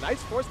go shroud.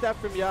 Nice force staff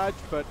from Yaj,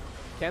 but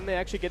can they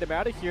actually get him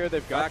out of here?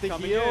 They've got the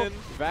heal.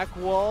 Vac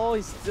wall.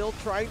 He's still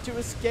trying to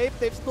escape.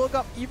 They've still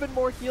got even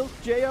more heals.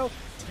 Jayo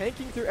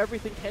tanking through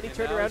everything. Can he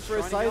turn around for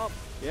a scythe?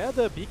 Yeah,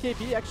 the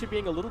BKB actually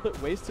being a little bit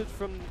wasted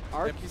from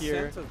Arc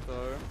here.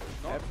 Though,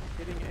 not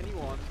hitting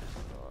anyone.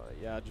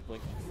 Yeah, just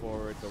blinking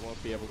forward, but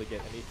won't be able to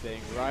get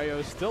anything.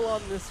 Ryo still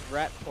on this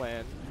rat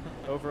plan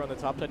over on the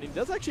top side. He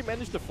does actually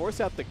manage to force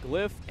out the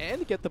glyph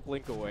and get the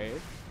blink away.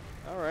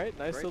 All right,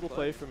 nice Great little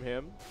play from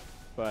him,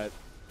 but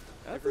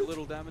every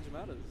little damage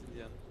matters in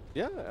the end.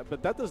 Yeah,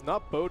 but that does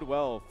not bode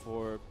well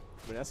for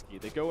Mineski.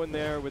 They go in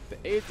there with the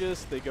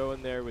Aegis, they go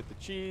in there with the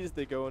Cheese,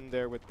 they go in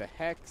there with the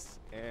Hex,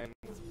 and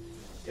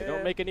they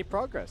don't make any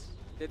progress.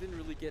 They didn't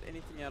really get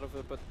anything out of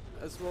it, but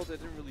as well, they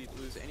didn't really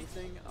lose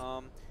anything.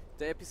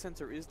 The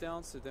epicenter is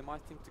down, so they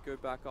might think to go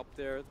back up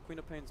there. The Queen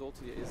of Pain's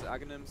ulti is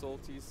Aghanim's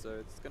ulti, so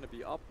it's going to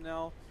be up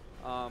now.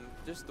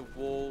 Just the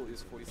wall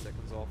is 40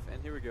 seconds off. And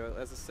here we go.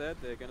 As I said,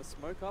 they're going to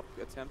smoke up,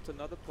 attempt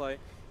another play.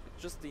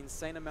 Just the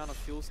insane amount of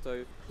fuel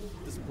stove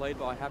displayed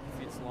by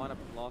HappyFeet's lineup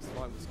in last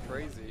fight was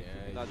crazy.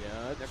 Yeah,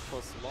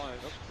 Necrophos live.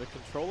 Oh, they're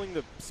controlling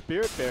the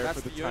Spirit Bear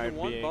for the time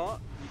being. But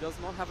he does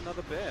not have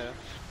another bear.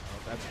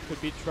 That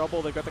could be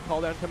trouble. They've got the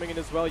call down coming in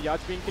as well.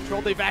 Yaj being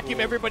controlled. They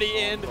vacuum everybody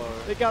in.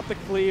 They got the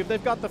cleave.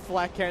 They've got the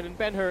flat cannon.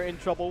 Ben-Hur in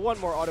trouble. One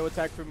more auto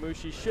attack from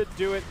Mushi. Should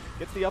do it.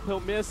 Gets the uphill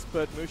miss,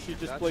 but Mushi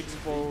just blinks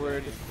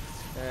forward.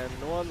 And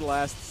one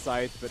last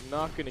scythe, but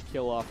not going to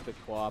kill off the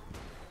Quap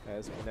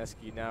as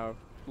Mineski now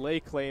lay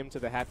claim to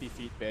the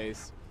HappyFeet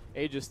base.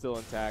 Aegis still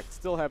intact.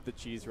 Still have the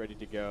Cheese ready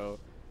to go.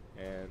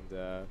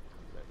 And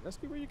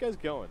Mineski, where are you guys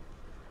going?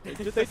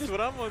 That's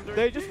what I'm wondering.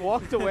 They just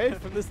walked away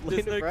from this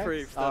lane of rats?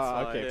 Creeps,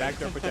 okay,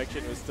 backdoor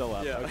protection was still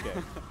up. Okay.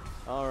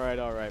 All right,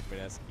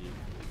 Mineski.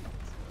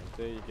 So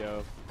there you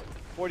go.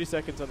 40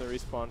 seconds on the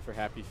respawn for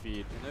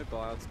HappyFeet. No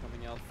buyouts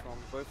coming out from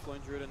both Lone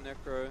Druid and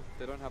Necro.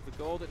 They don't have the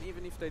gold, and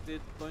even if they did,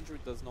 Lone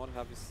Druid does not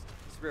have his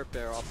Spirit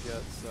Bear up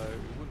yet, so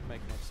it wouldn't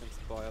make much sense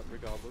to buy out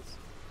regardless.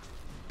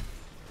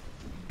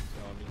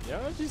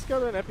 Yeah, he's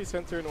got an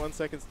epicenter in 1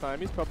 second's time.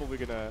 He's probably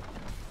going to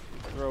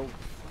throw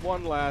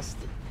one last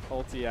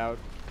ulti out,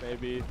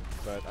 maybe.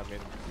 But, I mean,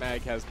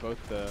 Mag has both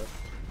the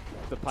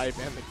pipe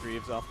and the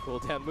Greaves off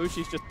cooldown.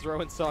 Mushi's just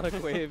throwing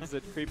Sonic waves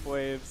and creep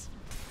waves.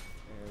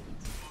 And,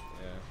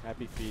 yeah,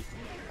 HappyFeet.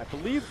 I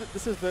believe that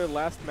this is their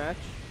last match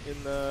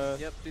in the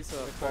Yep, these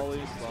are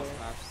qualities. Last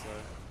match, so...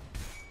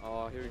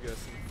 Oh, here we go,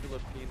 some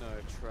Filipino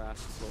trash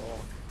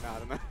talk. I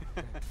don't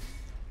know.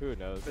 Who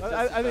knows?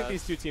 I think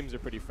these two teams are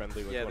pretty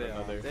friendly with one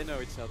another. They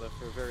know each other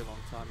for a very long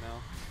time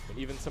now. And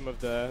even some of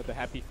the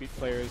HappyFeet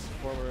players,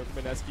 former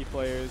Mineski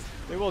players,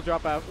 they will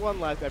drop out one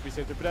last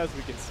epicenter, but as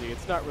we can see,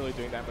 it's not really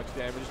doing that much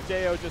damage.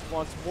 Jayo just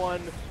wants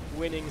one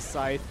winning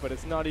scythe, but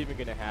it's not even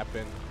going to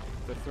happen.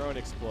 The throne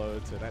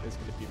explodes, and that is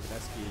going to be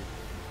Mineski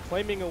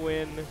claiming a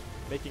win,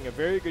 making a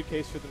very good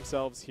case for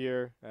themselves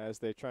here as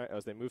they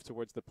move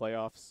towards the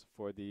playoffs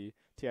for the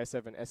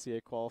TI7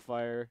 SEA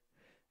qualifier.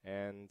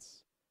 And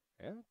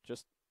yeah,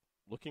 just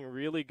looking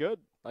really good.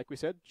 Like we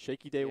said,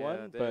 shaky day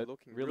one, but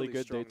looking really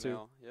good day two.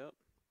 Now. Yep.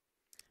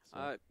 So.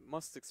 I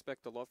must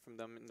expect a lot from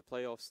them in the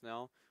playoffs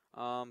now.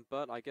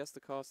 But I guess the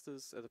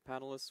casters, the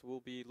panelists, will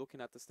be looking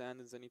at the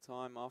standings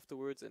anytime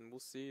afterwards, and we'll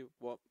see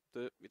what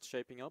it's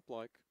shaping up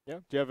like. Yeah.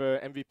 Do you have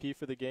an MVP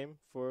for the game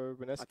for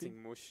Mineski? I think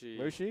Mushi.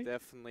 Mushi?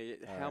 Definitely.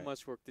 How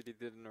much work did he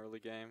do in the early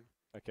game?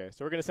 Okay,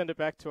 so we're going to send it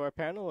back to our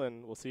panel,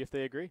 and we'll see if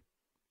they agree.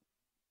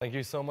 Thank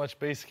you so much,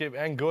 Baseskip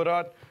and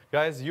Godot.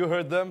 Guys, you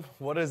heard them.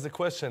 What is the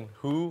question?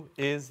 Who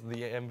is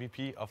the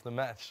MVP of the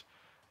match?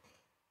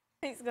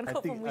 He's gonna go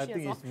for Mushi I think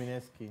as well.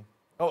 it's Mineski.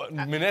 Oh,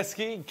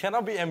 Mineski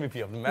cannot be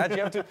MVP of the match.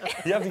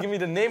 You have to give me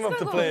the name of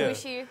the player.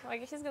 Mushi.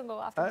 Like, he's gonna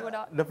go after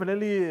Godot.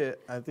 Definitely,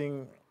 I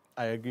think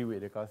I agree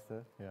with the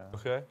caster. Yeah.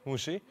 Okay,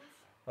 Mushi.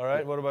 All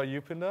right, what about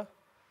you, Pinda?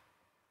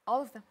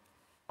 All of them.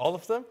 All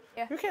of them?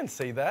 Yeah. You can't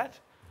say that.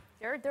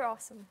 They're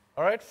awesome.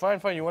 All right, fine.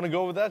 You want to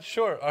go with that?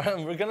 Sure. All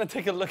right, we're going to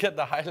take a look at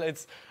the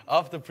highlights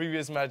of the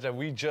previous match that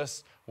we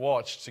just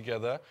watched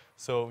together.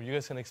 So you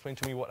guys can explain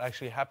to me what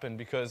actually happened,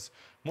 because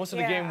most of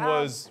the game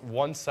was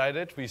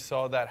one-sided. We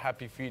saw that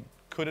HappyFeet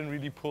couldn't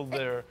really pull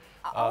their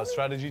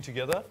strategy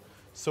together.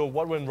 So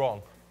what went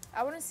wrong?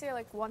 I wouldn't say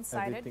like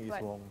one-sided, Everything but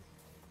is wrong.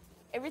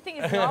 everything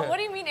is wrong. What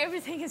do you mean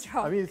everything is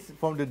wrong? I mean,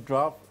 from the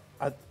draft,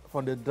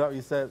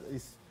 you said,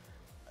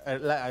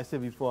 like I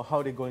said before,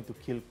 how they're going to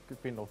kill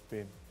Queen of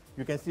Pain.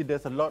 You can see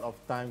there's a lot of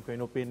time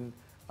Queen of Pain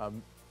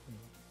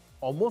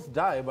almost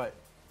died, but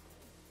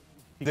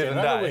she Didn't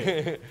can run die.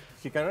 away.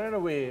 She can run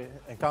away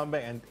and come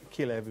back and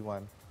kill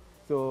everyone.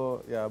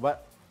 So yeah,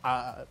 but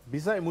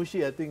besides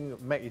Mushi, I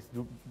think Mac is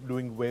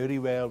doing very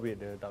well with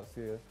the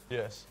Darkseer.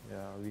 Yes. Yeah,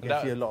 we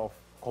can see a lot of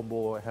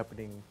combo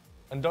happening.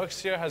 And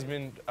Darkseer has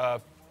been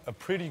a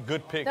pretty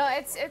good pick. No,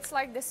 it's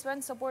like the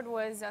Sven support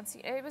was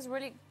it was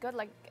really good.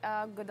 Like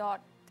Godot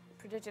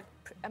predicted.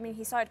 I mean,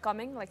 he saw it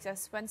coming. Like the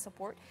Sven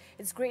support,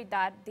 it's great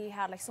that they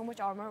had like so much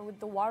armor with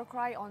the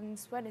Warcry on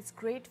Sven. It's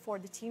great for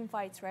the team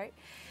fights, right?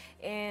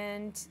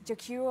 And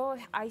Jakiro,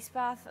 Ice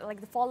Path, like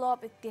the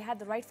follow-up, they had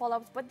the right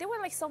follow-ups, but there were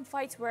like some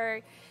fights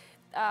where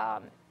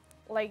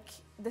like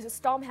the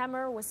Storm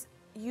Hammer was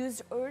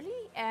used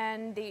early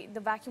and the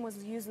vacuum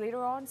was used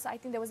later on. So I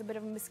think there was a bit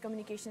of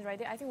miscommunication right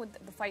there. I think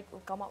the fight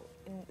will come out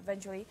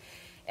eventually.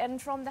 And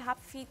from the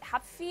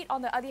HappyFeet,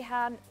 on the other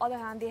hand,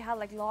 they had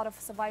like a lot of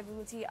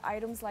survivability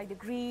items like the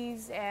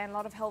Greaves and a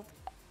lot of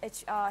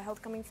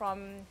health coming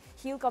from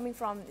heal coming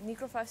from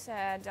Necrofest,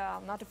 and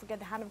not to forget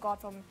the Hand of God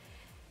from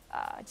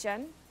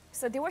Jen.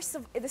 So they were.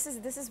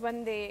 This is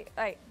when they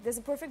like. There's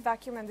a perfect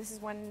vacuum, and this is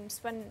when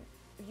Sven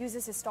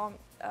uses his Storm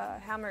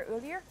Hammer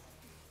earlier.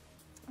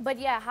 But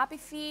yeah,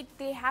 HappyFeet,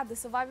 they had the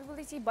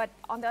survivability, but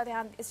on the other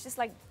hand, it's just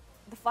like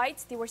the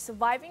fights, they were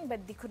surviving,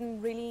 but they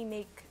couldn't really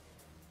make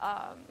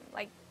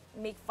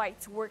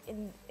fights work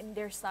in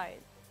their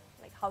side,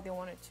 like how they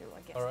wanted to,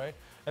 I guess. All right.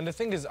 And the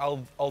thing is,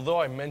 although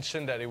I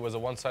mentioned that it was a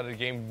one-sided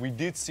game, we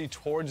did see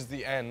towards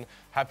the end,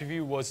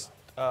 HappyFeet was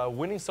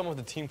winning some of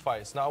the team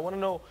fights. Now, I want to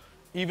know,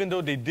 even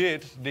though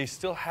they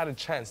still had a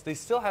chance. They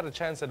still had a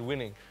chance at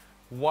winning.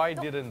 Why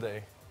didn't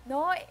they?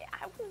 No, I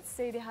wouldn't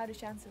say they had a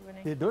chance of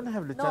winning. They don't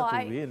have the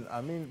chance to win. I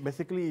mean,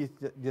 basically,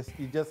 it's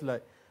just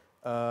like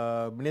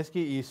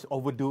Mineski is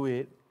overdo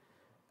it,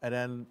 and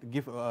then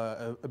give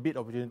a bit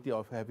opportunity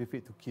of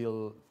HappyFeet to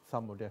kill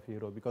some of their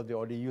hero, because they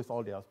already used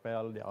all their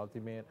spell, their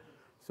ultimate.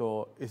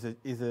 So it's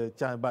a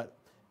chance. But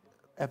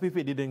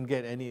HappyFeet didn't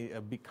get a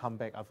big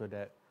comeback after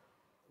that.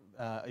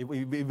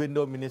 Even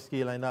though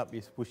Mineski lineup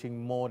is pushing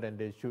more than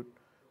they should,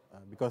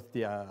 because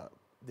they are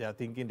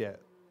thinking that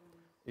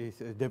it's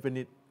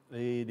definitely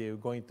they're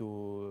going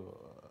to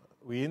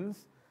win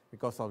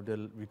because of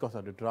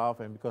the draft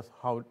and because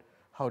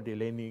how they're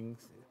laning.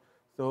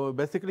 So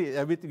basically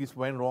everything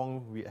went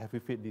wrong with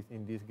HappyFeet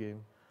in this game.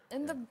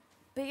 In the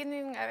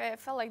beginning, I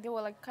felt like they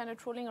were like kind of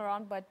trolling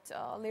around, but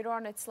later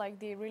on, it's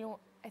like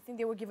I think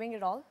they were giving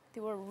it all.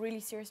 They were really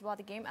serious about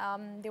the game.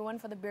 They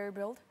went for the bear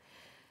build.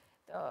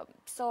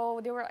 So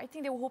I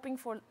think they were hoping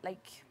for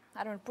like,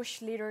 I don't know,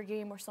 push later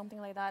game or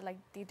something like that. Like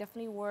they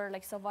definitely were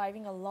like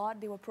surviving a lot.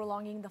 They were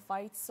prolonging the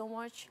fight so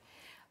much,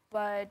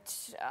 but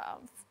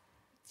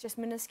just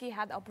Mineski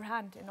had the upper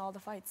hand in all the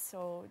fights.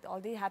 So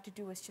all they had to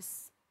do was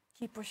just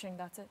keep pushing.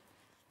 That's it.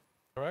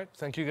 All right,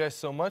 thank you guys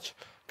so much.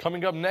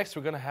 Coming up next,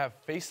 we're going to have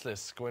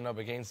Faceless going up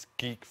against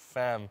Geek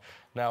Fam.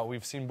 Now,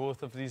 we've seen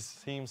both of these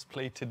teams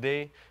play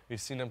today. We've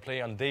seen them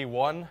play on day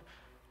one.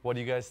 What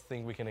do you guys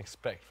think we can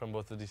expect from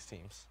both of these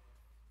teams?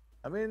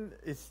 I mean,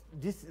 it's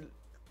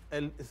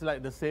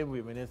like the same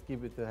with Mineski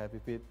with the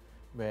HappyFeet,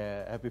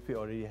 where HappyFeet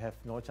already have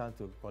no chance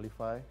to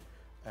qualify,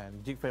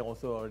 and Geek Fam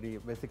also they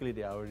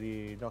are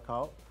already knocked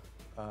out.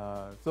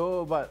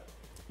 But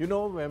you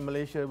know, when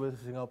Malaysia versus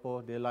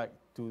Singapore, they like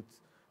to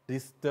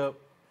disturb,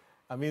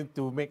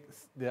 to make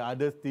the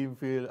other team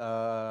feel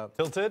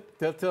tilted.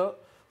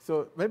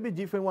 So maybe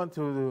Geek Fam want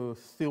to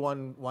still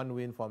one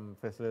win from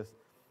Faceless.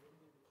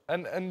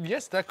 And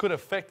yes, that could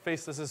affect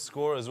Faceless's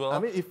score as well. I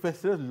mean, if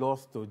Faceless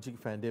lost to Geek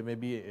Fam, they may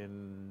be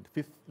in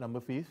number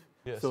fifth.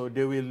 Yes. So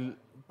they will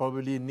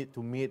probably need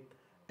to meet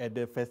at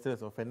the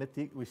Faceless or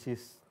Fnatic, which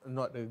is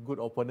not a good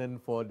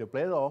opponent for the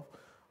playoff.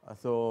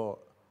 So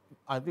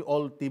I think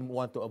all teams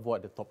want to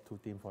avoid the top two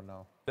teams for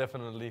now.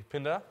 Definitely.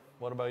 Pinda,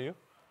 what about you?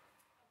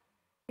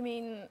 I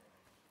mean,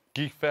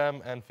 Geek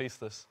Fam and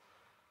Faceless.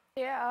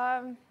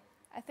 Yeah,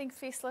 I think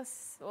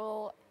Faceless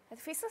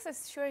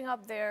is showing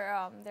up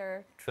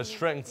their the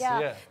strengths. Yeah.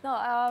 Yeah.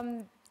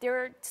 No,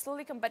 they're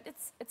slowly but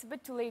it's a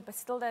bit too late. But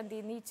still, then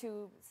they need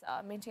to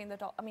maintain the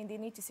top. I mean, they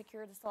need to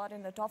secure the slot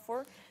in the top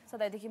 4 so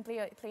that they can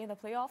play in the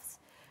playoffs.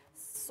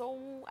 So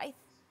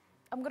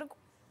I'm gonna.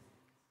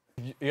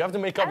 You have to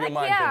make up your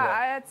mind.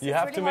 Yeah, you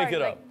have really to make hard.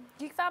 it up. Like,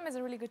 Geek Fam is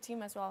a really good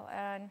team as well,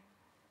 and.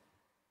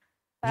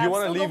 Do you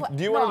want to leave?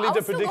 Do you want to leave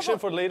the prediction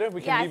for later?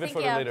 We can leave it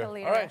for later. All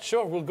right,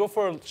 sure. We'll go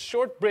for a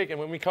short break, and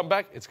when we come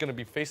back, it's going to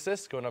be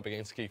Faceless going up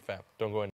against Geek Fam. Don't go in.